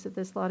best use of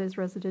this lot is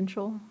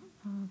residential,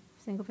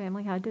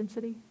 single-family, high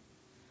density.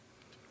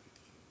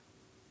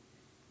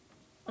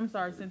 I'm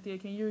sorry, Cynthia,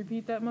 can you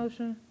repeat that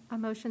motion? I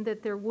motion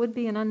that there would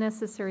be an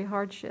unnecessary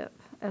hardship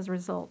as a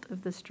result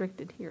of the strict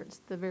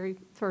adherence. The very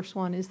first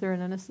one, is there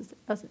an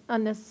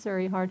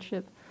unnecessary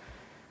hardship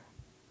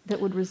that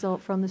would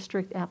result from the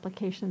strict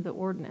application of the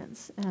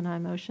ordinance? And I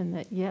motion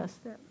that, yes,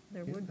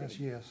 there would be. That's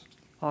yes.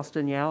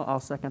 Austin Yao,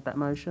 I'll second that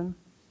motion.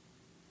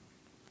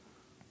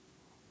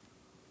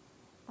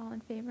 All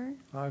in favor?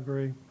 I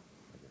agree.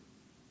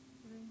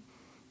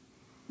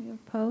 You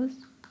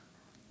opposed?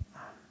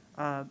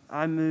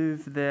 I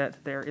move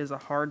that there is a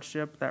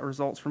hardship that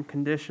results from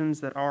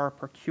conditions that are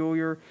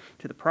peculiar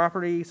to the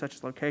property, such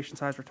as location,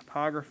 size, or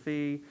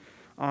topography,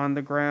 on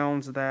the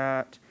grounds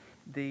that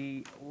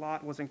the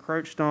lot was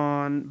encroached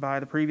on by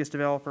the previous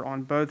developer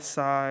on both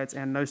sides,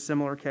 and no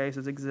similar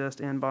cases exist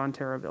in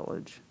Bonterra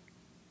Village.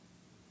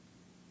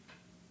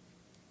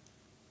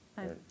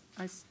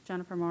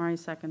 Jennifer Maury,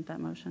 second that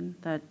motion,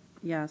 that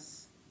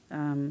yes,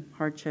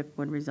 hardship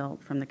would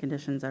result from the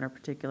conditions that are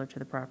particular to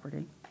the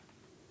property.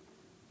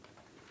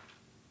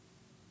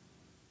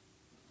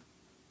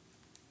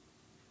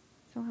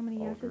 So how many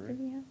All yeses agree? did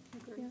we have?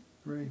 Yeah.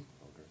 Agree.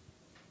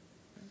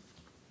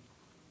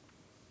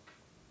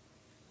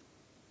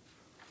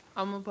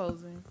 I'm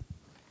opposing.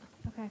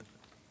 Okay.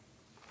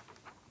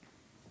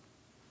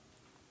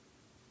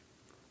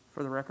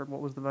 For the record, what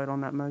was the vote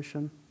on that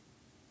motion?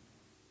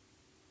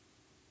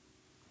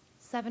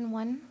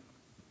 7-1.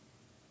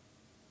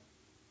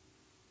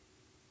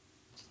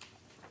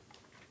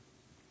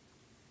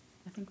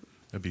 I think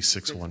That'd be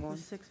 6-1.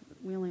 six,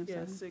 we only have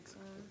Yeah, seven. 6-1.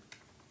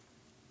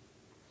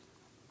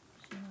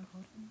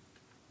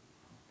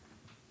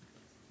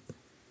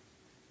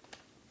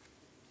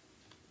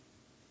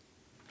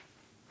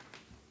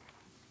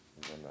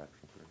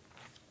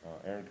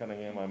 Aaron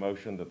Cunningham, I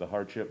motion that the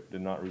hardship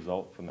did not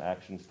result from the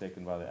actions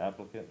taken by the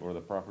applicant or the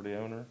property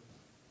owner,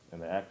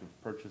 and the act of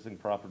purchasing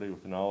property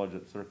with the knowledge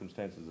that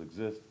circumstances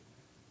exist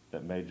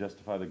that may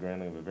justify the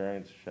granting of a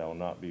variance shall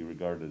not be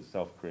regarded as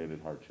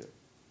self-created hardship.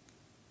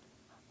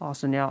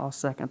 Austin Yao, I'll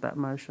second that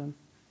motion.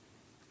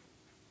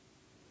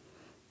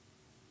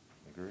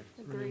 Agree?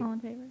 Agree. All in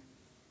favor?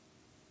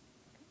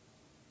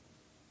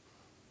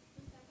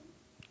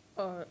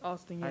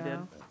 Austin, I did.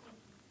 Yao.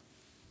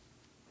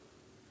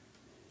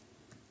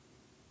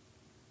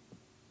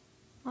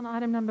 On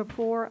item number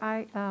 4,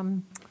 I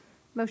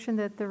motion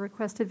that the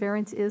requested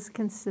variance is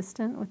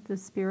consistent with the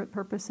spirit,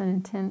 purpose, and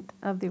intent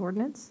of the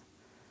ordinance.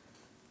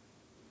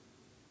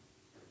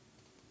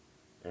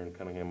 Aaron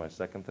Cunningham, I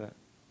second that.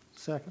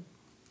 Second.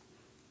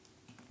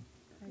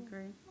 I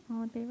agree.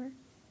 All in favor?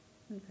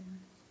 In favor.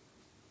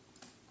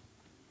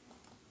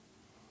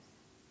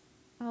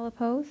 All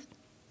opposed?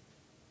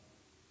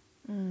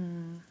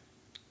 I'm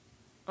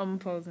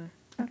opposing.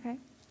 Okay.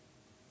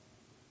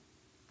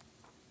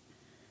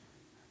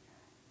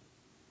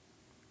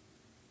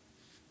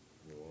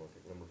 You want to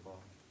take number 5?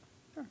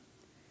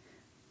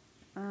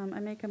 I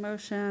make a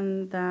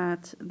motion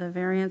that the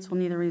variance will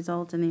neither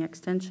result in the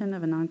extension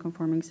of a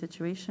nonconforming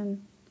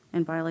situation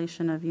in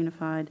violation of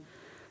Unified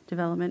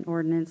Development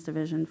Ordinance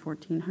Division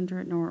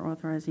 1400, nor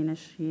authorize the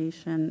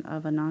initiation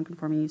of a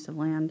nonconforming use of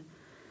land.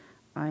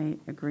 I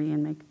agree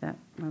and make that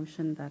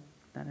motion that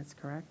is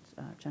correct.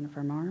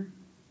 Jennifer Marr.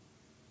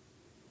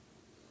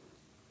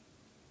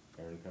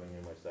 Aaron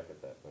Cunningham, I second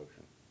that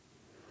motion.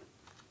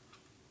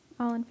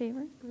 All in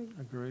favor?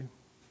 Agree.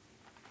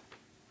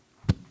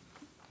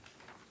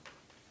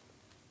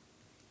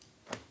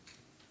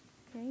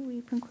 Okay,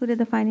 we've concluded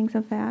the findings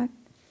of fact.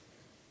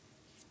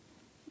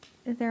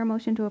 Is there a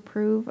motion to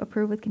approve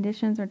with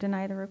conditions, or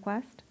deny the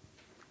request?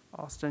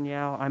 Austin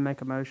Yao, I make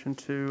a motion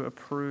to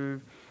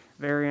approve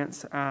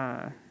variance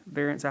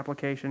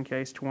application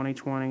case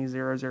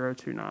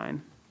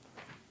 2020-0029.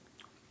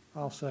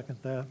 I'll second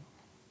that.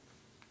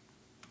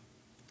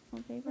 All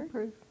in favor?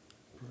 Approve.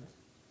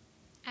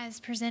 As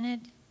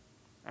presented.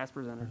 As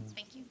presented.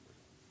 Thank you.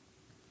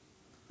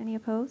 Any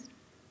opposed?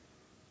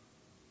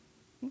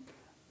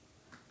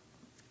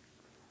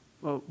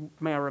 Well,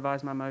 may I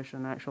revise my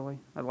motion, actually?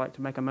 I'd like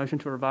to make a motion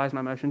to revise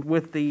my motion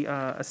with the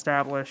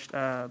established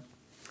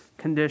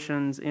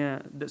conditions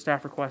that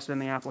staff requested in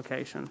the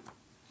application.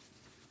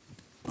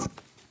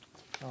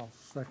 I'll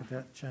second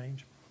that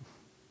change.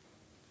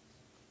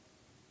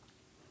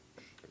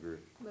 Agree.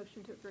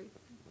 Motion to agree.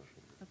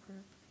 Approve.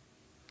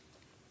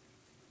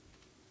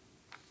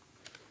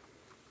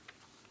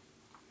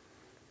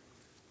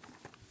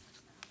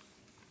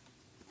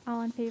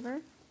 All in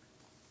favor?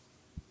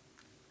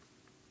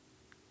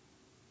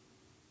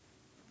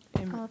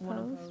 And All one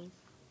opposed?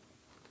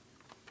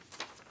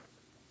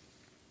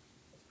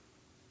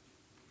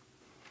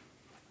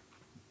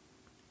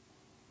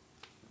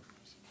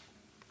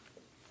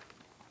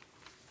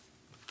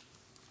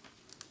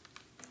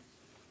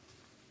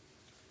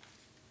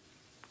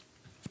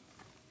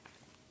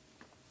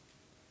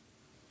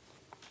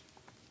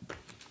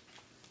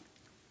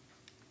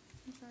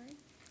 I'm sorry?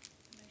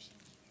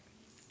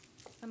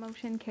 The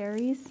motion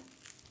carries.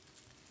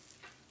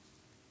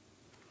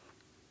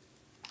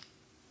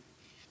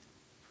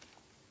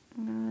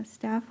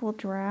 Staff will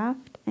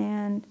draft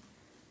and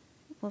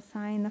will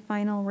sign the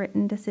final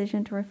written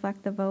decision to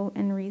reflect the vote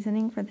and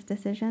reasoning for this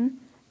decision.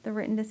 The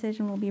written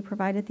decision will be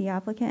provided the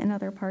applicant and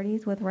other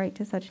parties with right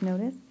to such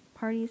notice.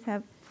 Parties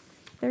have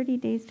 30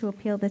 days to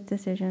appeal this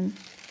decision.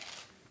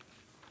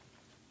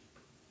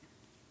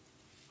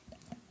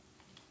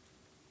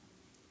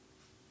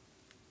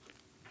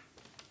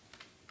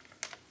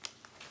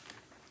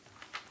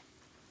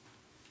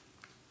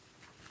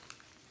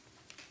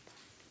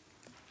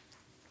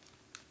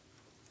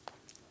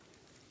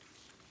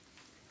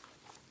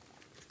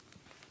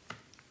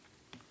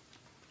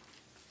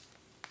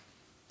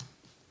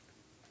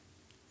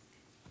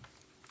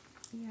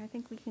 Yeah, I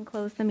think we can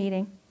close the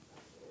meeting.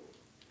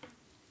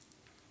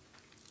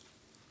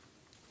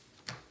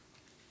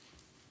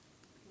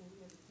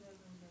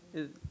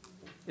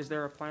 Is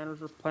there a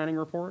planning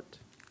report?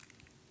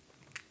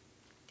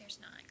 There's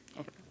not.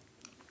 Okay.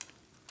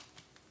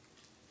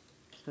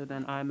 So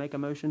then I make a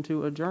motion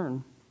to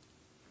adjourn.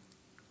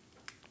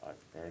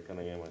 Aaron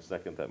Cunningham, I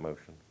second that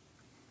motion.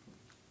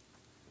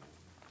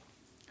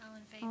 All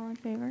in favor? All in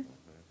favor?